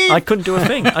 couldn't, Steve. I couldn't do a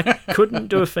thing. I couldn't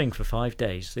do a thing for 5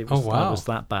 days. It was, Oh, wow. It was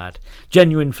that bad.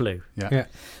 Genuine flu. Yeah.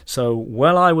 So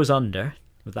while I was under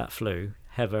with that flu,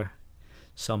 Heather,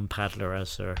 some paddler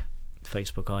as her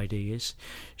Facebook ID is,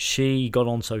 she got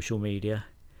on social media.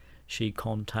 She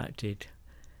contacted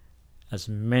as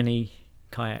many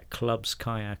kayak clubs,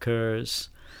 kayakers,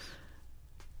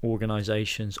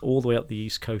 organisations, all the way up the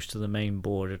east coast to the main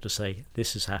border to say,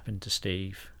 this has happened to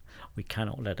Steve. We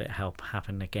cannot let it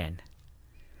happen again.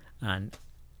 And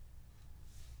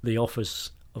the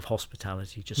offers of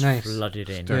hospitality just Nice. flooded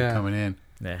in. Start Yeah. coming in.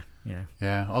 Yeah, yeah.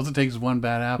 Yeah. All it takes is one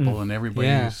bad apple, and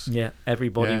everybody's. Yeah,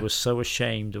 everybody Yeah. was so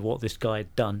ashamed of what this guy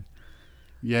had done.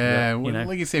 Yeah, you know.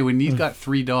 like you say, when he's got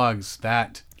 3 dogs,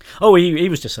 that Oh, he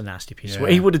was just a nasty piece. Yeah.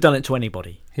 He would have done it to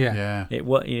anybody. Yeah. yeah, It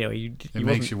was, you know, he makes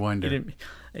wasn't- you wonder.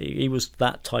 He was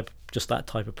that type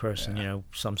of person. You know,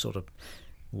 some sort of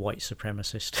white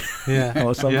supremacist, Yeah.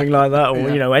 or something like that, or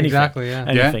Yeah. you know, anything, Exactly, yeah.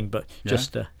 anything, but Yeah.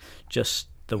 just the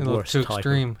A little worst too type,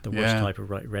 extreme. the worst Yeah. type of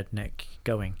redneck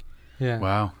going, Yeah.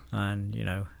 wow. and you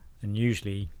know. And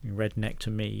usually, redneck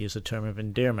to me is a term of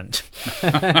endearment.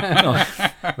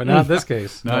 But not in this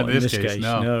case. Not in this case,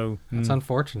 no. No. It's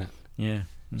unfortunate. Yeah.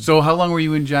 So how long were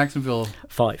you in Jacksonville?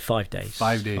 5 days.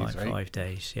 5 days, right? 5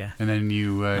 days, yeah. And then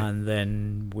you And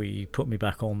then we put me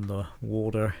back on the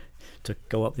water to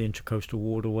go up the Intracoastal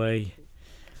Waterway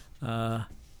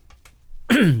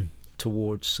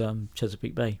towards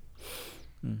Chesapeake Bay.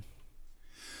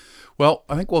 well,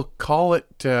 I think we'll call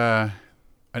it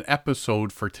an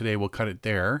episode for today. We'll cut it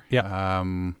there. Yeah.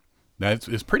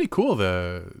 It's pretty cool,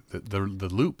 the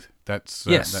loop that's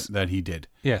Yes. that he did.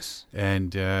 Yes.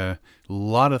 And a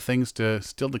lot of things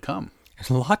still to come. There's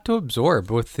a lot to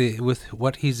absorb with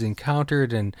what he's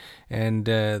encountered and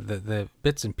the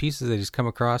bits and pieces that he's come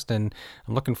across, and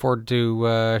I'm looking forward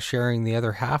to sharing the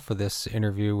other half of this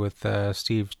interview with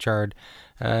Steve Chard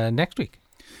next week.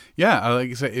 Yeah,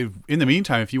 like I said, in the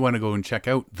meantime, if you want to go and check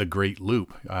out the Great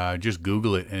Loop, just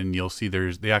Google it and you'll see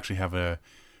they actually have a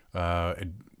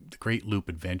Great Loop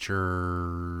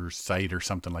Adventure site or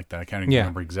something like that. I can't even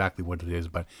remember exactly what it is,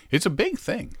 but it's a big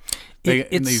thing.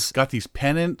 And they've got these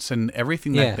pennants and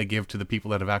everything that they give to the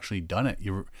people that have actually done it.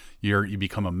 You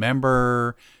become a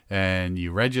member and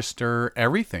you register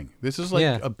everything. This is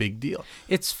like a big deal.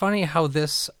 It's funny how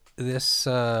this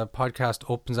podcast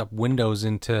opens up windows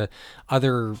into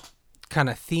other kind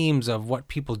of themes of what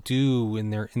people do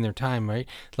in their time, right?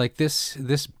 Like this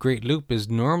Great Loop is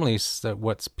normally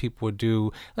what people would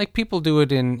do. Like people do it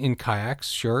in kayaks,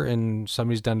 sure, and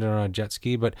somebody's done it on a jet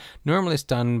ski, but normally it's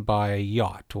done by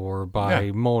yacht or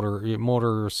by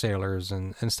motor sailors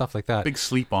and stuff like that. Big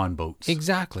sleep-on boats.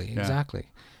 Exactly.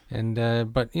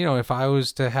 And but you know, if I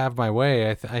was to have my way,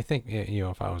 I think you know,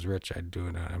 if I was rich, I'd do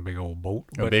it on a big old boat.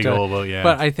 Big old boat, yeah.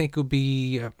 But I think it would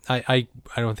be. I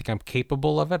don't think I'm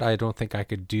capable of it. I don't think I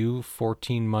could do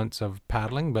 14 months of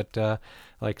paddling, but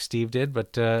like Steve did.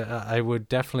 But I would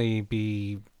definitely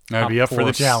be. I'd be up for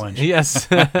the challenge. Yes,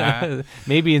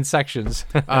 maybe in sections.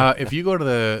 If you go to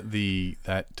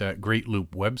that Great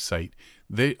Loop website,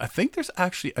 I think there's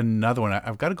actually another one.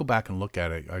 I've got to go back and look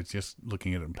at it. I was just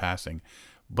looking at it in passing.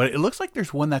 But it looks like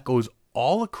there's one that goes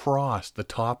all across the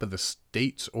top of the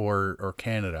States or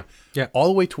Canada, all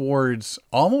the way towards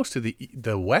almost to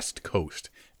the West Coast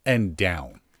and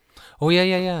down. Oh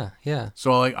yeah.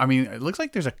 So like, I mean, it looks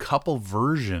like there's a couple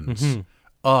versions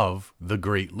of the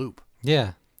Great Loop.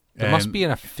 Yeah, there must be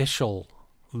an official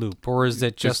loop, or is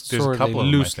it just there's a sort of couple of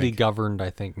them, I loosely think. governed? I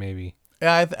think maybe.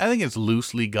 Yeah, I think it's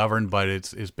loosely governed, but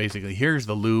it's basically, here's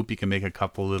the loop. You can make a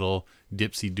couple little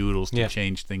dipsy doodles to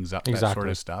change things up, that sort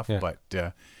of stuff. Yeah. But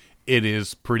it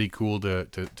is pretty cool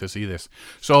to see this.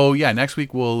 So yeah, next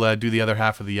week we'll do the other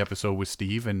half of the episode with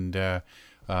Steve, and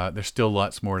there's still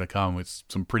lots more to come with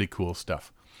some pretty cool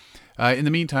stuff. In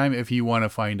the meantime, if you want to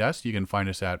find us, you can find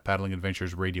us at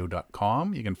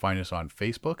paddlingadventuresradio.com. You can find us on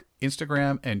Facebook,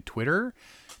 Instagram, and Twitter.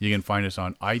 You can find us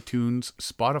on iTunes,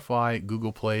 Spotify,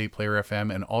 Google Play, Player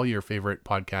FM, and all your favorite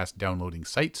podcast downloading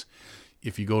sites.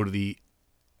 If you go to the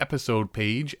episode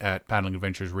page at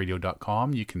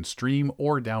paddlingadventuresradio.com, you can stream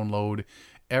or download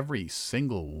every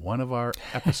single one of our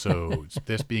episodes,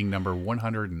 this being number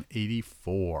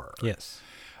 184. Yes.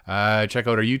 Check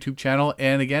out our YouTube channel.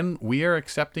 And again, we are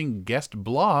accepting guest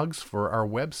blogs for our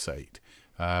website,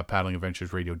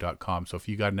 paddlingadventuresradio.com. So if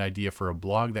you got an idea for a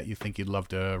blog that you think you'd love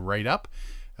to write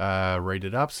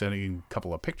it up, send a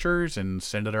couple of pictures and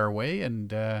send it our way.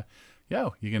 And,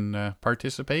 you can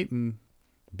participate and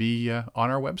be on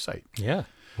our website. Yeah.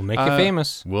 We'll make you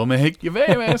famous. We'll make you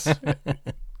famous.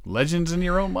 Legends in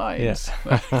your own minds,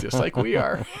 just like we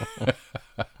are.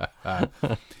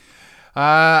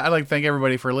 I'd like to thank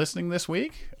everybody for listening this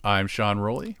week. I'm Sean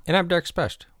Rowley. And I'm Derek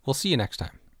Specht. We'll see you next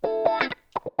time.